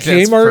 that. That's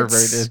Kmart's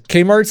perverted.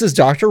 Kmart's is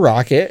Dr.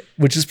 Rocket,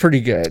 which is pretty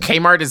good.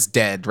 Kmart is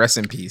dead. Rest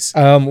in peace.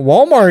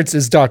 Walmart's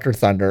is Dr.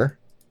 Thunder.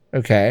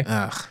 Okay.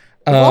 Ugh.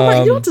 Walmart,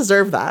 you Um, don't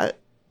deserve that.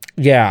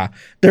 Yeah.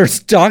 There's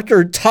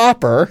Dr.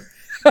 Topper,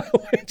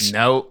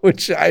 No.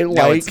 which I No,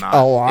 like it's not.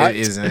 a lot. It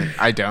isn't.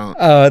 I don't.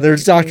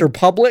 There's Dr.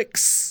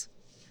 Publix.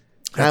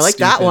 I like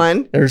that stupid.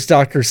 one. There's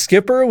Dr.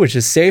 Skipper, which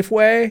is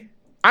Safeway.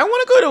 I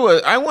want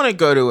to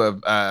go to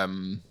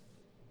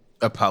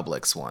a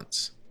Publix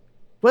once.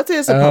 What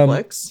is a Um,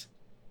 Publix?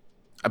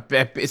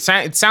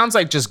 It sounds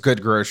like just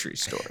good grocery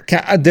store.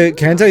 Can I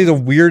tell you the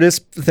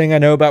weirdest thing I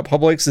know about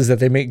Publix is that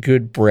they make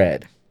good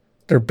bread.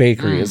 Their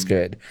bakery is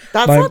good.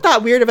 That's my- not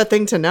that weird of a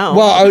thing to know.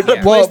 Well, About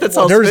a place well, that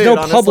sells there's food, no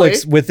honestly.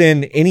 Publix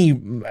within any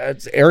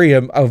area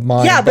of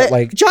mine. Yeah, but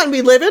like John,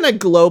 we live in a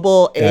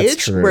global That's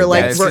age true. where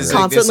like That's we're true.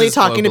 constantly This is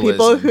talking to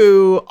people globalism.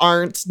 who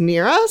aren't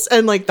near us,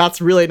 and like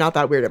that's really not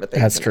that weird of a thing.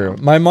 that's to true.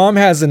 know. My mom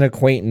has an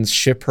acquaintance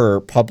ship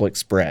her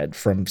Publix bread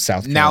from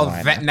South Now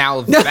Carolina. that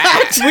now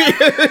That's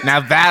that weird.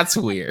 now that's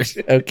weird.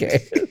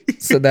 Okay,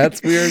 so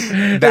that's weird.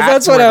 'Cause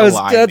That's what where I the was.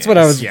 line That's what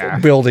I is, was yeah.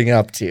 building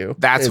up to.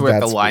 That's where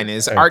the line weird.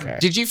 is. Okay.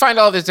 Did you find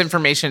all this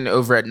information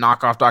over at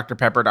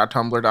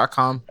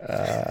knockoffdrpepper.tumblr.com?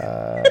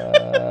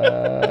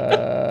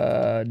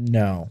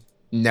 No,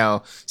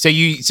 No. So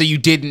you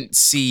didn't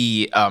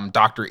see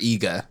Dr.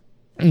 Ega.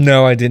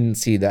 no, I didn't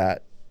see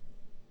that.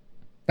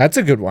 That's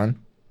a good one.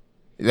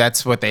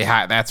 That's what they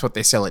had. That's what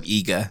they sell at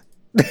Ega.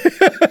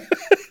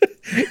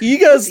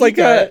 Ega's like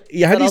Ega? a.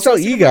 Yeah, how Is do you that spell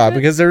also Ega? supermarket?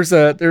 Because there's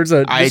a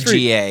mystery-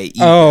 IGA. Ega.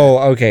 Oh,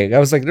 okay. I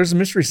was like, there's a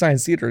mystery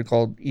science theater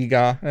called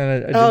Ega. And I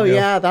didn't Oh know.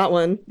 yeah, that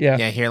one. yeah.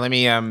 Yeah. Here, let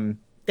me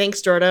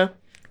Thanks, Jordo.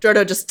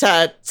 Jordo just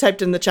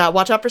typed in the chat.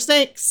 Watch out for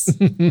snakes.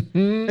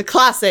 A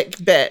classic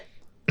bit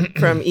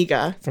from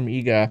Ega. From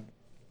Ega.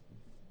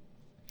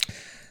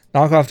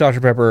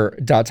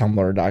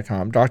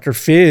 Knockoffdrpepper.tumblr.com. Dr.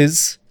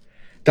 Fizz.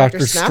 Dr.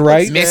 Snap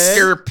Stripe. looks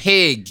Mr.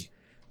 Pig.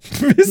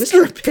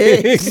 Mr.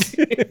 Pig.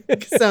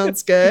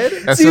 Sounds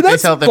good. That's See, what they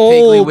that's sell the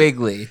bold. Piggly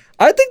Wiggly.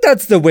 I think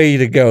that's the way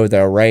to go,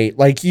 though, right?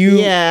 Like you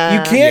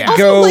Yeah. can't Yeah.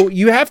 go. Also, like-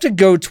 you have to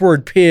go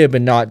toward Pibb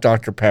and not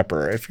Dr.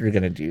 Pepper if you're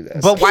gonna do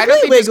this. But why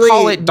don't they Piggly just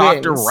call Wiggly it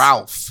Dr. wins.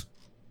 Ralph?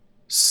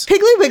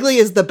 Piggly Wiggly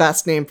is the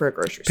best name for a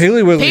grocery store.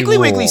 Piggly Wiggly. Piggly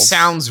Wiggly rules.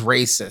 sounds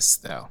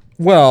racist, though.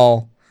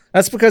 Well.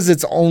 That's because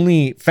it's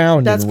only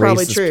found That's in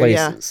probably racist true,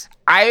 yeah. places.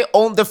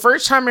 The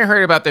first time I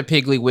heard about the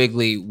Piggly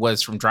Wiggly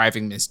was from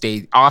Driving Miss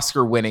Daisy,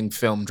 Oscar-winning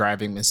film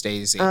Driving Miss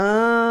Daisy.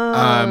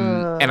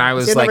 And I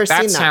was I've like, never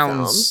that seen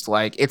sounds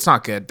like it's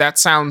not good. That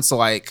sounds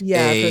like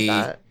Yeah, I've heard a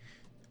that.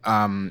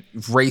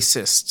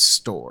 racist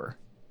store.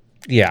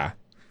 Yeah.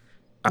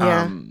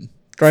 Yeah.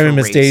 Driving for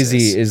Miss Daisy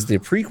racists. is the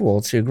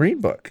prequel to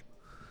Green Book.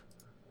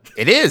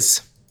 It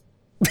is.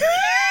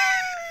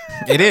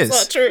 It is.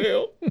 Not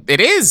true.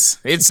 It is.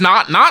 It's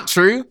not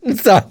true.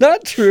 It's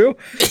not true.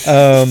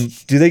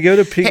 Do they go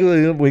to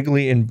Piggly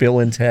Wiggly and Bill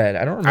and Ted? I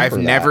don't remember. I've that.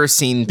 never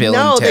seen Bill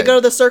No, and Ted. they go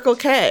to the Circle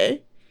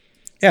K.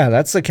 Yeah,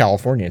 that's a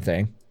California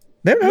thing.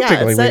 They don't have Yeah,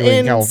 Piggly it's set Wiggly in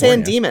in California.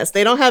 San Dimas.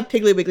 They don't have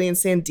Piggly Wiggly in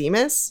San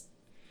Dimas.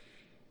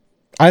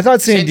 I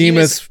thought San San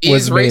Dimas Dimas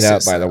was is made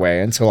up, racist, by the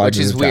way, until I which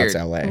is moved out weird.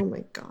 to LA. Oh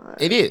my god.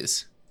 It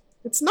is.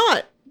 It's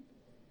not.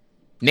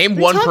 Name What are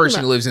you one talking person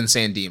about? who lives in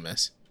San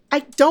Dimas. I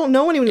don't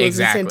know anyone who lives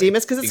in San Exactly.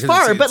 Dimas because it's Because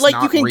far. it's But like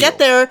you not can get real.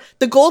 there.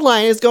 The Gold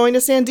Line is going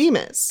to San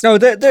Dimas. No,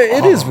 it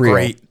is Oh, real.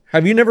 great.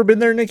 Have you never been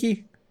there,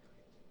 Nikki?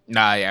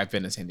 Nah, yeah, I've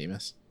been to San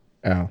Dimas.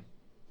 Oh.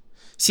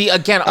 See,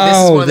 again, this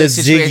is one Oh, of the those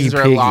situations Ziggy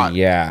where a Piggy. lot.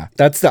 Yeah,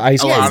 that's the ice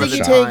A cream lot Yeah, of the Ziggy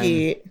shop. time.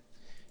 Tiggy.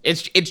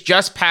 It's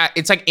just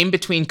it's like in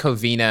between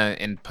Covina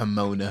and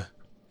Pomona.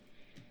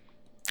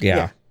 Yeah.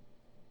 Yeah.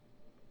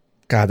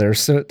 God, they're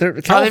Oh, they've got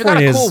a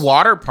California cool is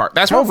water park.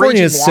 That's what California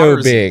Raging is so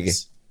Waters big.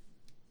 is.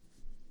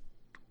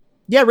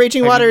 Yeah,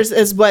 Raging Have you- Waters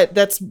is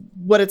that's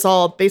what it's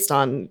all based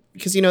on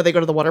because they go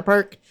to the water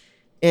park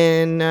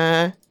in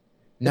No,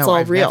 all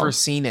I've real. never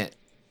seen it.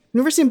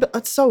 never seen but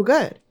it's so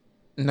good.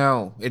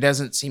 No, it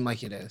doesn't seem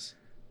like it is.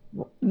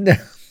 No.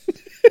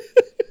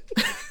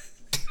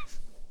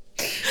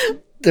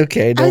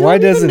 Okay, I now don't why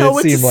even doesn't know it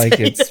what to seem like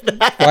say it's to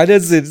that. why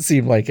does it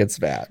seem like it's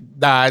bad?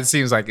 Nah, it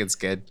seems like it's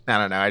good. I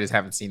don't know. I just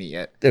haven't seen it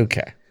yet.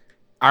 Okay.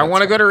 I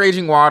want to go to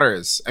Raging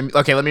Waters.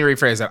 Okay, let me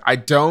rephrase that. I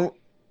don't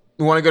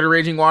want to go to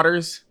Raging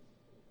Waters.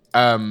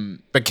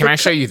 But can I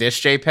show you this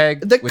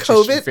JPEG? The which is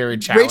COVID very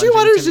challenging Raging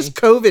Water to is just me?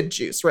 COVID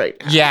juice right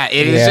now. Yeah,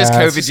 it is Yeah, just it's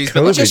COVID just juice.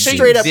 But let me COVID show you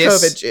Straight up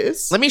this. COVID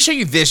juice. Let me show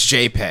you this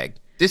JPEG.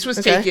 This was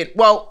Okay. taken.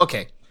 Well,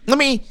 okay. Let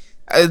me.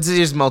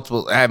 There's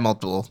multiple. I have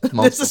multiple.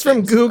 This is from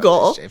things about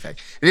Google. this JPEG.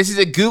 This is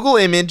a Google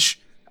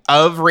image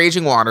of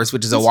Raging Waters,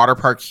 which is a water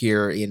park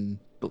here in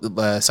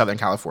Southern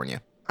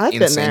California, I've in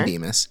been San there.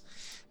 Dimas.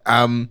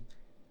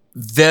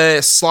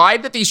 The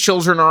slide that these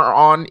children are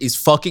on is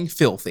fucking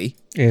filthy.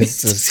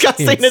 It's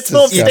disgusting. It's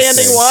full of disgusting.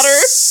 standing water.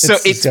 So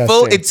It's it's full.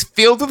 disgusting. It's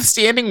filled with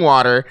standing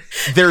water.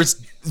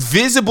 There's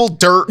visible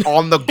dirt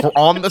on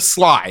the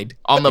slide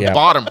on the Yeah.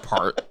 bottom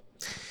part.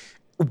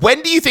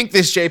 When do you think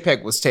this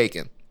JPEG was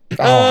taken?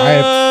 Oh,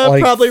 I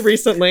like Probably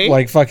recently.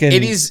 like fucking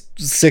It is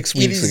 6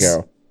 weeks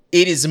ago.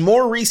 It is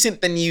more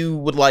recent than you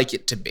would like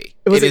it to be.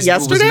 Was it It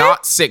yesterday? was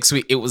not 6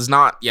 weeks. It was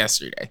not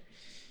yesterday.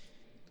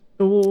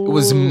 It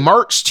was Ooh.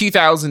 March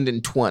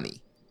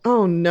 2020.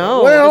 Oh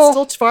no! Well-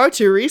 it's still far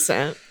too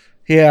recent.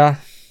 Yeah.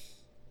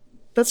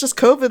 That's just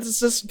COVID. It's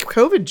just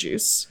COVID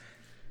juice.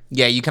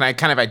 Yeah, you can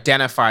kind of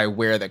identify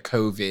where the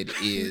COVID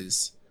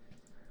is.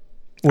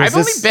 Was I've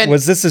only this, been-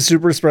 was this a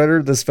super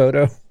spreader, this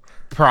photo?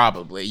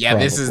 Probably. Yeah,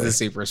 this is Probably. the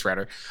super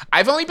spreader.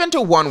 I've only been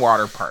to one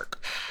water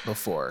park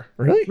before.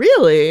 Really?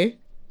 Really?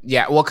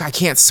 Yeah, well, I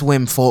can't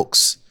swim,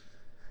 folks.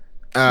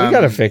 We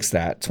gotta fix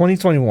that.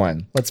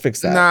 2021. Let's fix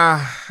that.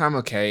 Nah, I'm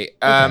okay.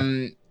 But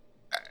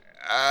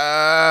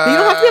you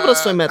don't have to be able to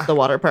swim at the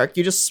water park.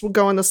 You just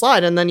go on the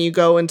slide and then you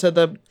go into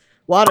the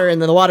water,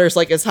 and then the water is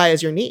like as high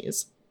as your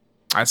knees.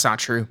 That's not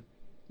true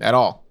at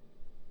all.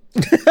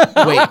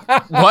 Wait,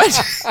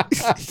 what?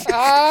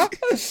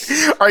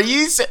 Are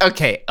you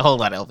okay?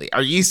 Hold on, LV.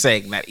 Are you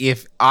saying that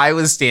if I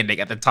was standing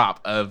at the top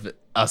of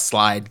a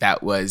slide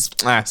that was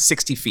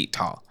 60 feet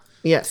tall,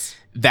 Yes.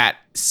 that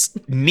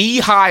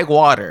knee-high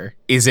water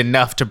is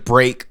enough to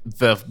break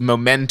the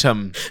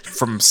momentum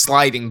from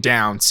sliding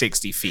down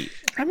 60 feet?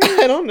 I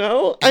don't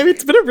know. I mean,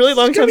 it's been a really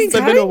long time since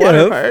I've been to a kind water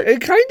of. park.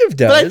 It kind of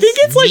does. But I think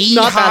it's like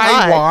not that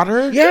Knee-high high.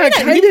 water? yeah, it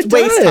Yeah, kind it's of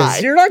waist does. high.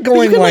 You're not But you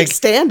going can like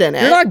stand in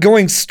it. you're not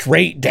going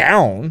straight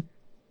down.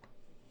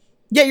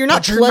 Yeah, you're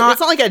not. But you're not- It's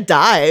not like a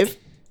dive.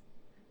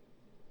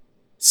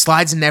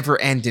 Slides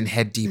never end in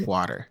head-deep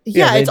water.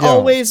 Yeah, they it's don't.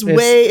 always It's-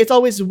 way. It's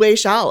always way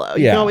shallow.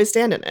 You Yeah. can always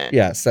stand in it.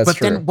 Yes, that's But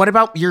true. then what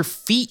about your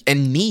feet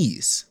and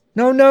knees?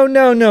 No.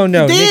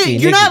 Nikki,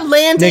 you're not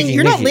landing. Nikki,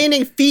 you're not Nikki.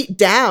 landing feet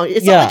down.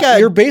 It's Yeah, not like a.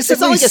 you're It's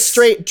not like a basically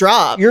straight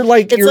drop. You're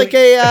like It's you're, like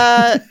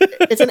a.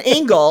 It's an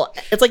angle.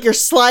 It's like you're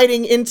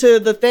sliding into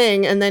the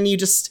thing, and then you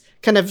just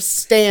kind of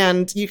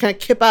stand. You kind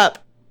of kip up.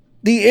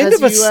 the end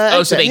as of a you,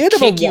 Oh, so exit. they the end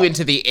of a kick you wa-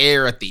 into the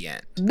air at the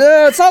end.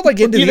 No, it's not like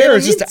into You the air. don't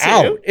It's just need to.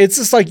 out. It's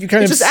just like you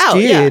kind It's of just out,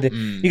 yeah. skid.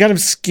 Mm. You kind of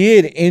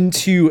skid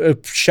into a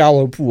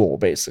shallow pool,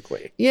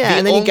 basically. Yeah, The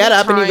and then you get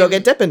only up and you go time-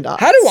 get Dippin'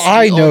 Dots. How do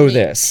I the know only-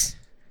 this?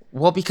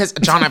 Well, because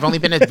John, I've only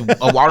been at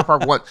a water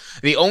park once.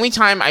 The only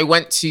time I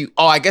went to,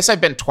 I guess I've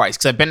been twice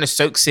because I've been to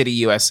Soak City,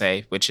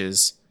 USA, which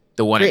is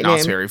the one Great at name.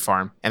 Knott's Berry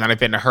Farm, and then I've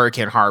been to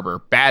Hurricane Harbor,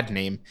 bad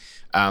name,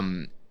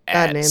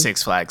 at name.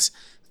 Six Flags.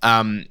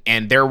 And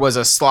there was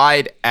a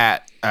slide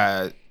at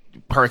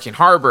Hurricane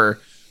Harbor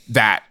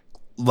that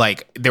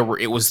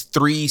it was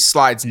 3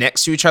 slides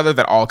next to each other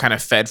that all kind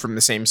of fed from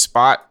the same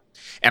spot.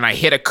 And I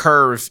hit a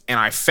curve and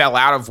I fell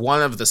out of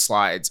one of the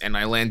slides and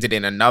I landed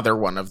in another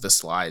one of the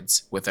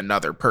slides with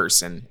another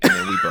person. And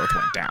then we both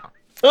went down.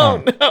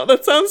 Oh no,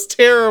 that sounds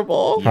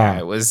terrible. Yeah, Huh.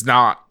 it was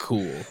not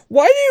cool.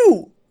 Why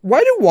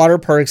do water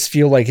parks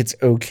feel like it's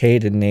okay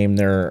to name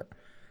their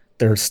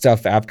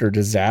stuff after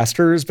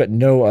disasters, but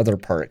no other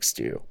parks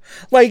do?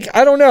 Like,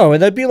 I don't know.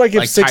 And that'd be like if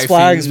Like Six Typhoon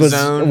Flags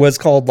Zone? was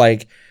called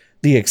like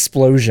the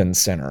Explosion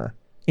Center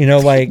You know,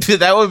 like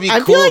That would be I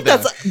cool. feel like though.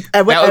 that's what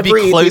that would be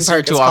every theme closer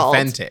park to is called.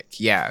 authentic.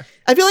 Yeah.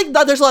 I feel like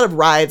there's a lot of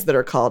rides that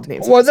are called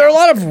names. well, there are a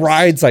lot of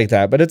rides like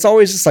that, but it's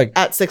always just like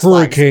At Six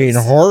Flags. Hurricane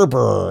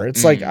Harbor.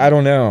 It's like I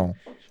don't know.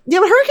 Yeah,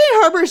 but Hurricane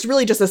Harbor is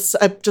really just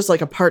just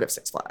like a part of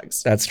Six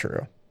Flags. That's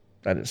true.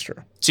 That is true.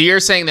 So you're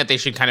saying that they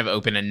should kind of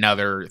open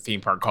another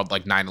theme park called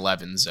like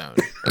 9/11 Zone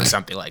or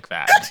something like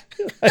that.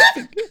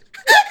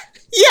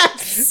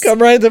 Yes. Come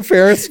ride the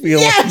Ferris wheel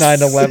Yes! at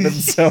 9/11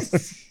 zone.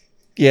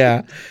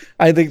 Yeah,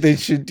 I think they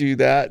should do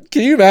that.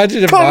 Can you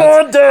imagine if Come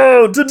on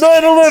down to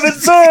 9/11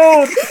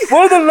 Zone,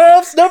 where the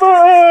laughs never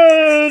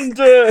end.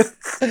 Can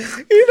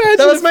you imagine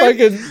That was if my-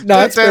 fucking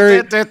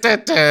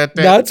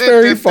Knott's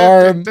Berry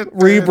Farm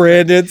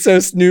rebranded so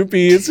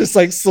Snoopy is just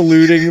like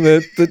saluting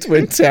the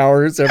Twin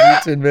Towers every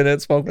 10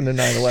 minutes. Welcome to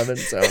 9/11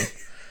 zone.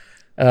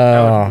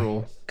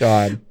 Oh,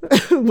 God.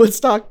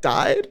 Woodstock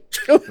died.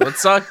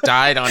 Woodstock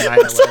died on 9/11.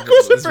 Woodstock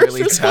was It was the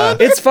really first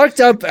tough. It's fucked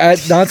up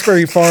at Knott's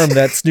Berry Farm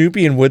that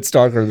Snoopy and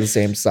Woodstock are the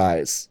same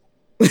size.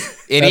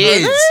 It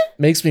is.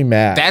 Makes me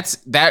mad. That's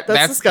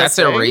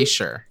disgusting.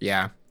 erasure.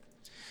 Yeah.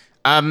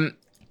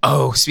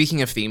 Oh,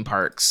 speaking of theme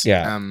parks.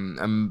 Yeah.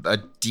 A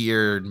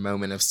dear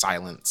moment of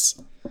silence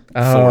for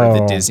Oh.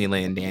 the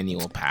Disneyland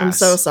annual pass. I'm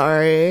so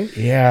sorry.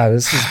 Yeah,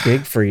 this is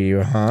big for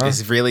you, huh?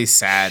 It's really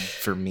sad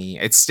for me.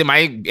 It's still,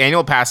 my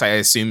annual pass, I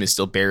assume, is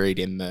still buried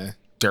in the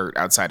dirt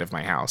outside of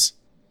my house.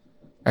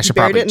 I should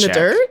Buried probably it in check. the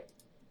dirt?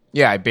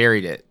 Yeah, I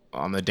buried it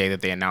on the day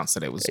that they announced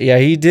that it was. Yeah,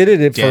 he did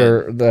it Yeah.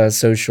 for the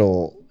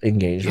social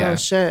engagement. Oh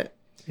shit.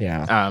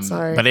 Yeah.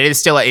 Sorry. But it is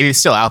still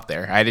out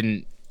there.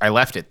 I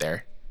left it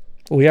there.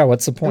 Well, yeah,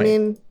 what's the I point?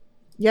 mean,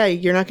 yeah,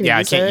 you're not gonna Yeah, I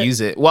use can't it. use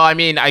it. Well, I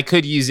mean, I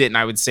could use it and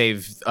I would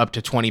save up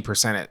to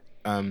 20%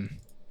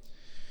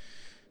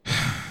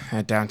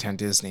 at Downtown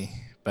Disney.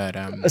 But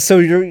So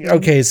you're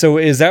okay. So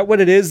is that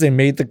what it is? They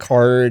made the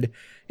card.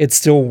 It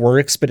still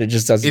works, but it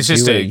just doesn't it's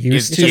just do a what it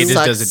used it to. just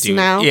sucks doesn't do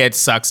now? it. Yeah, it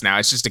sucks now.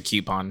 It's just a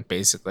coupon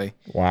basically.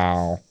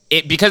 Wow.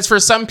 Because for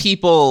some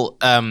people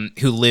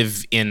who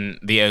live in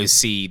the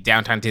OC,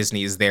 Downtown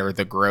Disney is there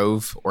the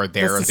Grove or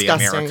there That's the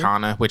disgusting.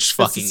 Americana, which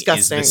That's fucking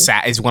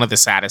disgusting. is one of the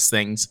saddest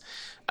things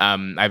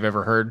I've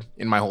ever heard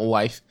in my whole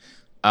life.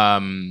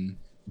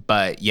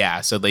 But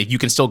yeah, so like you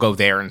can still go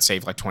there and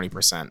save like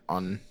 20%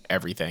 on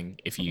everything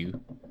if you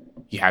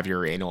have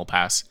your annual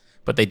pass.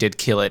 But they did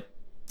kill it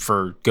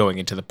for going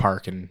into the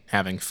park and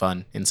having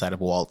fun inside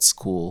of Walt's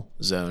cool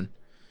zone.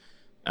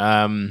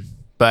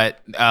 But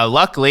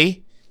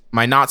luckily,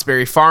 my Knott's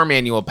Berry Farm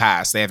annual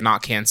pass, they have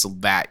not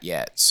canceled that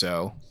yet.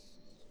 So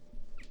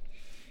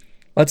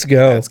Let's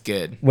go. that's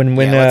good. When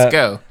let's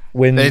go.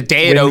 When The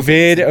day when it opens.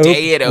 Vid The op-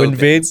 day it when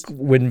Vid opens.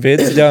 when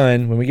Vid's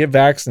done, when we get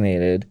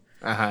vaccinated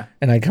Uh-huh.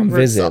 and I come We're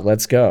visit, so-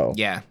 let's go.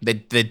 Yeah. The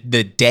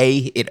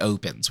day it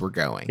opens, we're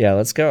going. Yeah,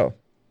 let's go.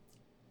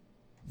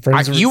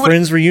 Friends, you would-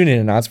 friends reunion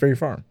in Knott's Berry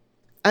Farm.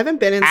 I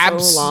haven't been in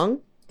Abs- so long.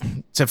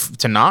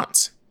 To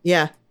Knott's?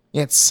 Yeah.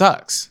 Yeah, it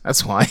sucks.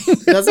 That's why.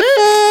 Does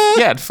it?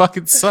 Yeah, it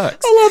fucking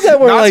sucks. I love that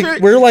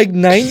Knott's we're like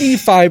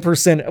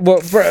 95%. Well,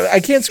 I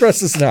can't stress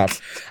this enough.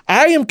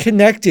 I am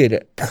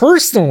connected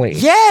personally,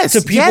 Yes,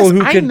 to people yes,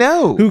 who I could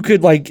know. who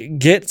could like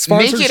get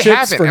Make sponsorships it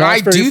happen. for And I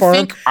Knott's Berry do Farm.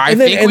 think- I and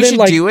then, think and we then should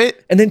like, do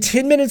it. And then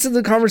 10 minutes of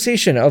the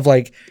conversation of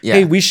like, Yeah.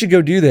 hey, we should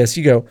go do this.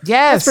 You go,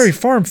 Yes. Knott's Berry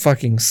Farm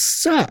fucking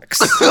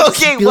sucks.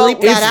 Okay, well,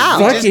 Bleep that out.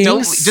 Just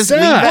leave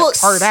that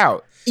sucks. part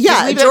out. Yeah,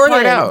 Just leave that part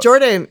Jordan. out.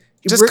 Jordan.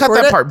 Just cut record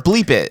that it. part.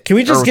 Bleep it. Can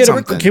we just or get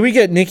something. can we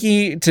get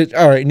Nikki to?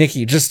 All right,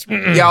 Nikki, just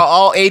Yeah,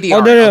 all ADR. Oh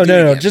I'll no, do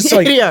it again. just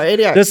like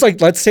ADR. just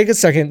like let's take a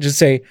second. Just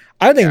say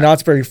I think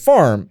Knott's Berry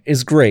Farm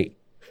is great.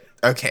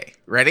 Okay,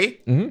 ready?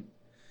 Mhm.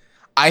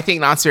 I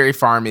think Knott's Berry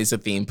Farm is a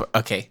theme.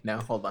 Okay, no,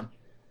 hold on.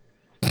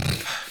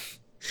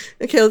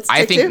 Okay, let's I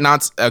take think two.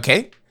 Knott's.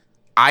 Okay,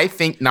 I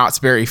think Knott's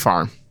Berry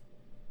Farm.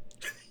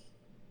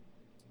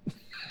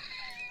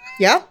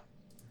 Yeah.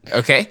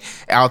 Okay,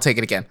 I'll take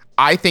it again.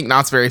 I think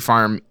Knott's Berry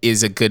Farm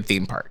is a good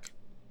theme park.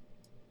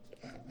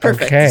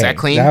 Perfect. Okay, Is that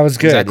clean? That was Is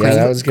good. that Yeah, clean?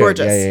 that was good.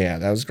 Gorgeous. Yeah,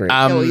 that was great.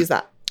 Yeah, we'll use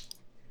that.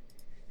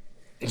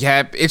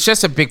 Yeah, it's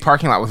just a big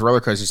parking lot with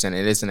roller coasters in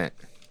it, isn't it?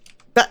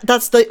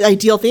 That's the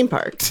ideal theme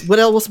park. What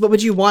else? What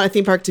would you want a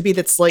theme park to be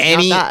that's like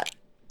Any- not that?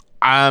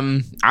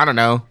 I don't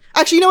know.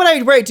 Actually, you know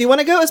what? Where I do want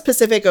to go is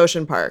Pacific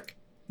Ocean Park,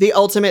 the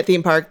ultimate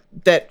theme park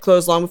that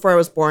closed long before I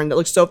was born. That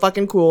looks so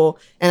fucking cool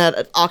and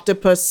had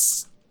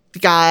octopus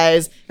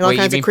guys and all Wait, you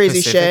kinds mean of crazy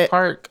Pacific shit.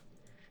 Park?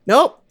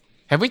 Nope.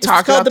 Have we It's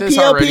talked called about the this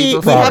POP. already We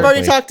before? have already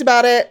Probably. talked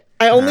about it.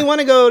 I only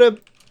want to go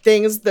to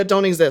things that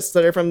don't exist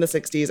that are from the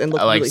 60s and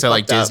look Like really so,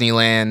 like fucked up.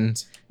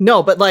 Disneyland.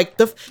 No, but like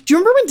do you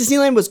remember when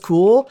Disneyland was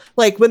cool?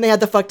 Like when they had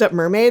the fucked up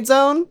mermaid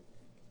zone?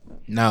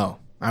 No,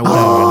 I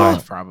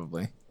would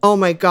probably. Oh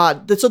my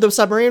god! So the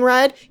submarine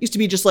ride used to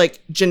be just like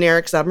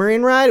generic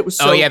submarine ride. It was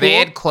so Oh yeah, they cool.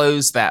 had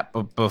closed that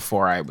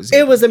before I was.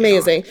 It was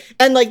amazing,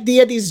 and like they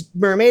had these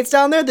mermaids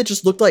down there that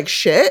just looked like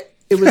shit.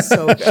 It was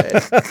so good.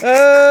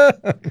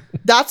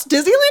 That's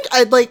Disneyland.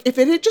 I'd like if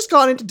it had just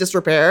gone into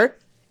disrepair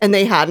and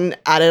they hadn't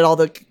added all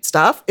the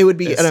stuff, it would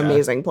be It's an sad.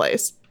 amazing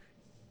place.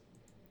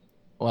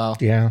 Well,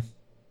 yeah.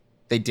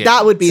 they did.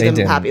 That would be They the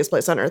didn't. happiest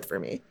place on earth for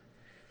me.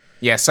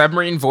 Yeah,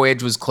 Submarine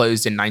Voyage was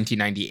closed in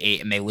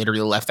 1998, and they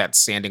literally left that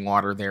standing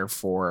water there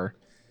for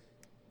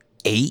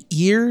 8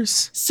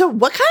 years. So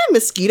what kind of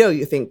mosquito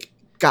you think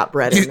got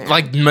bred in there?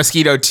 Like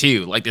Mosquito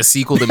 2, like the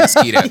sequel to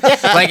Mosquito.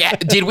 Like,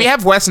 did we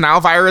have West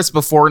Nile virus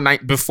before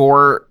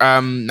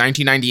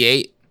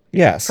 1998?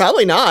 Yes.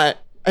 Probably not.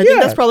 I Yeah.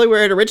 think that's probably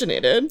where it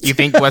originated. You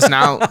think West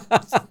Nile?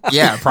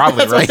 Yeah, probably,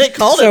 That's what right? they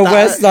called So it. that.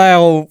 West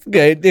Nile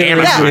it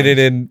originated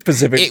in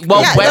Pacific.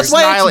 Well, Yeah, West that's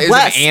why Nile it's is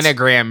west. an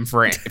anagram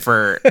for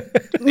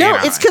No,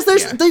 Anaheim. it's because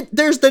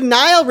there's the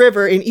Nile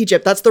River in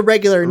Egypt. That's the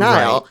regular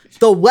Nile. Right.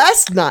 The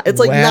West Nile,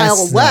 it's like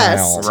Nile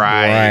West,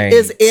 Right.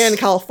 is in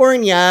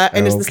California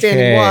and is the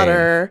standing Okay.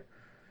 water.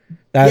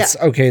 That's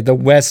okay. The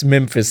West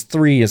Memphis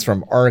 3 is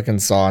from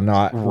Arkansas,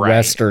 not Right.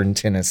 Western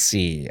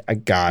Tennessee. I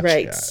gotcha.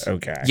 Right.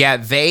 Okay. Yeah,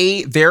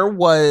 there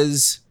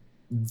was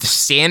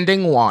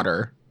standing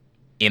water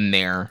in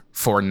there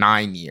for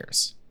 9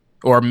 years,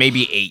 or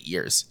maybe 8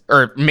 years,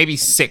 or maybe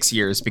 6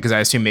 years, because I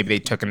assume maybe they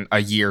took a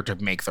year to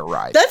make the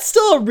ride. That's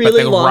still a But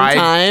really the long ride,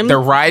 time. The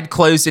ride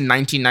closed in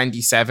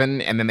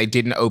 1997, and then they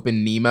didn't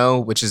open Nemo,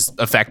 which is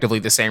effectively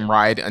the same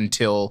ride,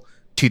 until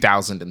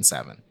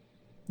 2007.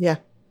 Yeah.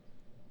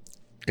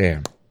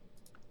 Damn.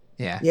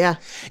 Yeah. Yeah.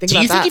 Do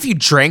you think that. if you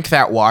drank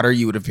that water,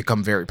 you would have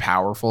become very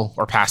powerful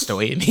or passed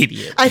away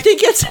immediately? I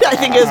think it's one of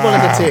the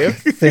two. I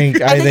think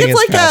think it's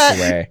like passed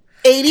a- away.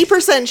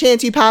 80%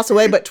 chance you pass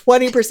away, but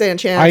 20%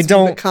 chance I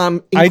don't- you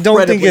become I don't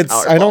think incredibly it's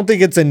powerful. I don't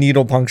think it's a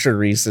needle puncture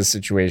Rhesus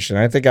situation.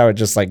 I think I would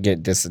just like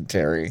get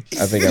dysentery.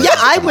 I think Yeah,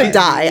 I would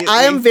die.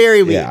 I am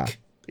very weak. Yeah.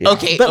 Yeah.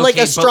 Okay, But, like,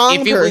 a okay, strong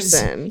if it was-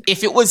 person.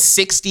 If it was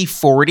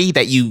 60-40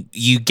 that you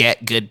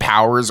get good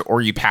powers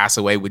or you pass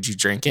away, would you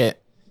drink it?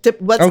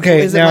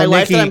 Okay, is it now, my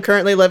life Nikki- that I'm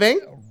currently living?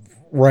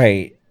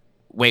 Right.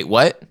 Wait,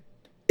 what?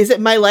 Is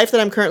it my life that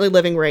I'm currently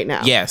living right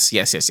now? Yes.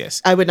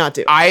 I would not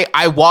do it.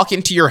 I walk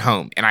into your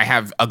home and I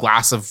have a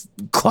glass of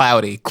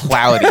cloudy,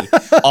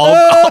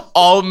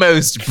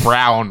 almost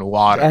brown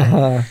water.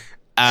 Uh-huh.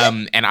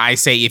 And I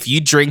say, if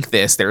you drink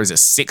this, there is a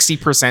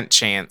 60%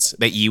 chance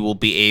that you will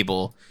be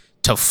able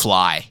to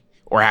fly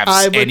or have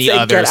I would any say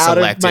other get out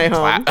of my selected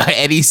home.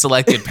 any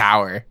selected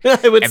power.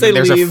 I would say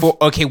leave.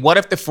 Okay, what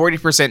if the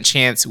 40%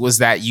 chance was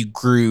that you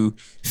grew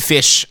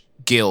fish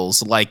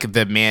gills like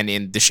the man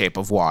in The Shape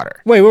of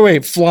Water?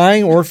 Wait.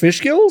 Flying or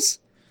fish gills?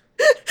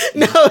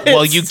 No, Well,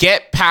 it's- you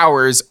get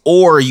powers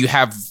or you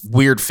have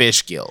weird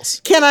fish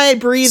gills. Can I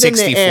breathe in the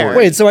 64. air?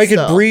 Wait, so I could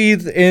So-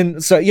 breathe in.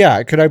 So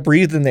yeah, could I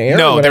breathe in the air?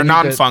 No, Would I they're need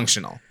to-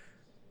 non-functional.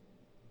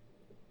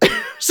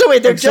 So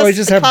wait, they're So I just,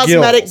 just have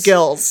cosmetic gills.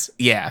 gills.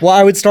 Yeah. Well,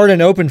 I would start an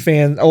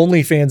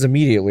OnlyFans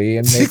immedially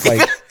and make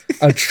like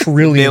a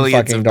trillion Millions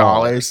fucking of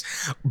dollars.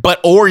 dollars.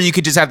 Or you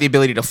could just have the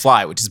ability to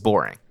fly, which is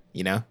boring,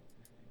 you know?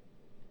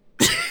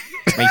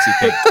 Makes you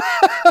think.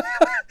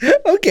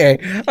 Okay,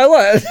 I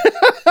love.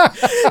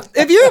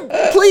 If you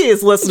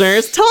please,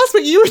 listeners, tell us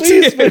what you would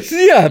Please, do.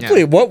 yeah,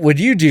 please. What would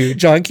you do?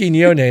 John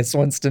Quinones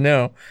wants to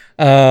know.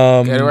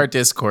 Go to our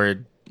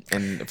Discord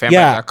and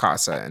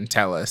fanboy.casa and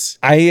tell us.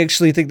 I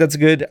actually think that's a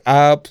good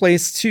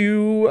place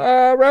to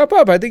wrap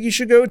up. I think you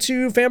should go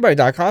to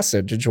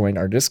fanboy.casa to join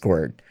our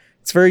Discord.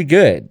 It's very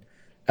good.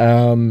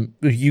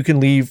 You can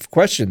leave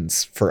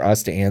questions for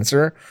us to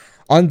answer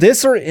on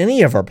this or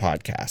any of our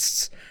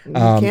podcasts.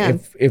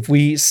 can. If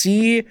we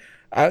see,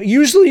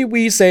 usually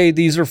we say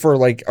these are for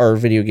like our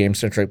video game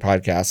centric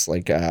podcasts,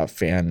 like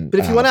fan. But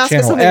if you want to ask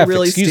us Channel something F,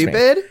 really excuse me.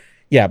 stupid,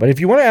 Yeah, but if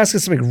you want to ask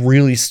us something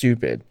really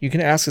stupid, you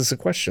can ask us a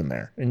question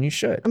there, and you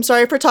should. I'm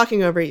sorry for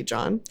talking over you,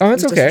 John. Oh,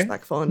 it's It was okay.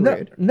 Disrespectful and No,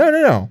 rude.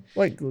 no.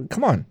 Like,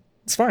 come on,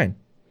 it's fine.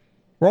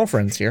 We're all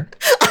friends here.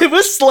 I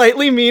was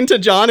slightly mean to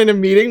John in a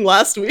meeting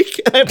last week,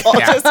 and I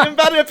apologized to him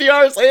about it a few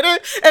hours later.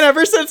 And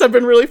ever since, I've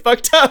been really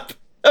fucked up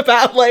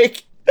about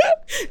like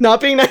not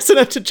being nice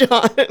enough to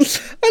John. I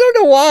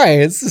don't know why.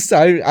 It's just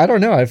I don't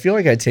know. I feel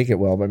like I take it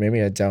well, but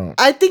maybe I don't.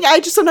 I think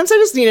sometimes I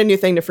just need a new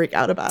thing to freak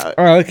out about.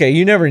 Oh, okay.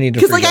 You never need to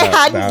Because like freak I out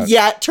hadn't about-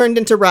 yet turned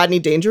into Rodney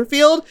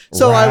Dangerfield,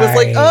 so I was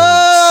like, Right.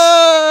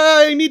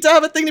 oh, I need to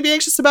have a thing to be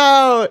anxious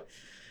about.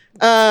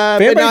 But now I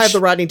Fanbite have the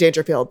Rodney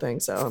Dangerfield thing,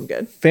 so I'm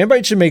good.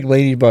 Fanbite should make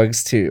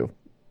Ladybugs too.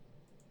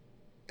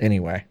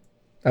 Anyway,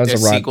 that was The a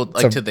sequel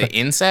to the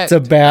insect?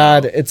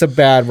 It's a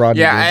bad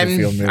Rodney Yeah,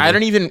 Dangerfield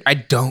movie. I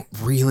don't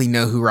really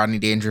know who Rodney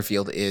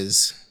Dangerfield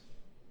is.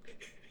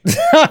 I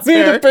need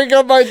fair. to pick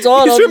up my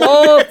daughter. It's from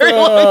a very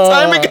long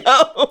time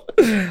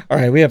ago. All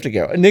right, we have to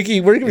go.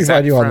 Nikki, where can we Is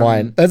find that you from-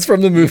 online? That's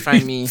from the movie. You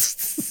find me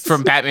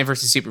from Batman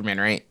versus Superman,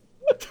 right?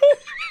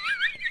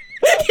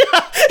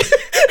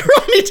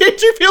 Rodney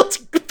Dangerfield's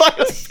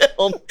final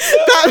film,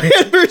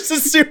 Batman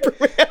versus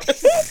Superman.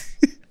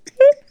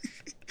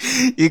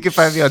 You can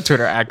find me on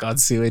Twitter at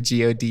Godsua,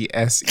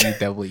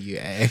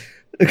 GODSEWA.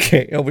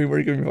 Okay, LB,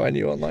 where can we find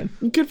you online?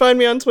 You can find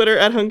me on Twitter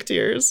at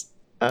HunkTears.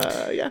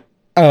 Yeah.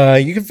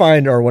 You can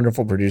find our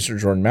wonderful producer,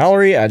 Jordan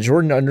Mallory, at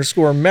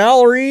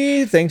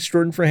Jordan_Mallory. Thanks,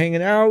 Jordan, for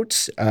hanging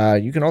out.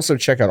 You can also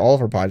check out all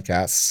of our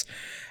podcasts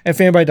at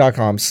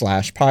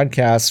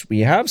fanbyte.com/podcasts.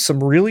 We have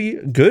some really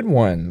good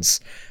ones.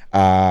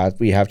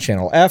 We have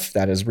Channel F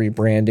that is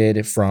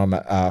rebranded from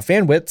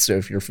FanWidth. So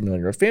if you're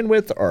familiar with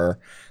FanWidth, our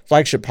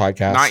flagship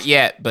podcast. Not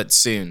yet, but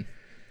soon.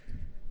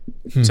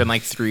 So in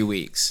like 3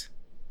 weeks.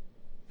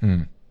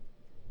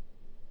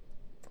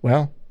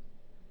 Well.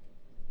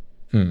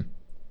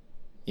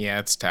 Yeah,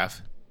 it's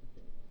tough.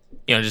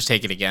 Just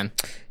take it again.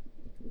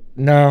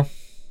 No,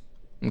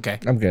 Okay.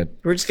 I'm good.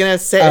 We're just gonna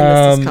sit in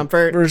this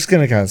discomfort. We're just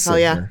going to kind of sit Hell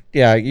yeah. here.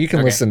 Yeah, you can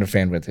Okay. listen to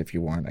FanWidth if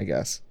you want, I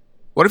guess.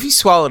 What if you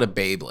swallowed a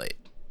Beyblade?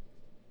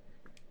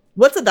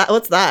 What's that?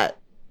 What's that?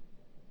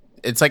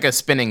 It's like a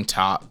spinning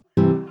top.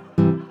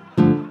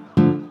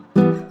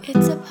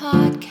 It's a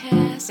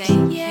podcast.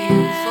 Thank yeah.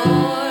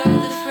 you for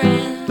the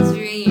Friends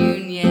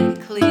reunion,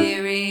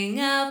 clearing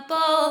up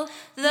all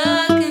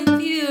the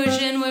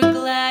confusion. We're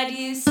glad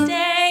you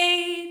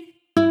stayed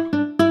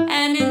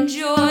and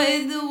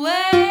enjoyed the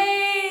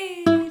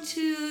way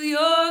to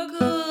your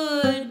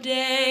good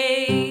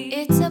day.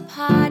 It's a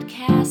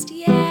podcast,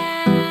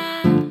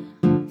 yeah.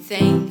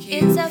 Thank you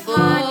It's a for the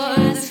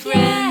podcast,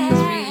 Friends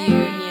yeah.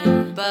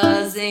 reunion,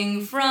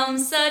 buzzing from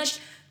such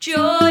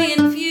joy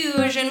and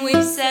fusion.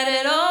 We've said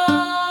it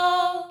all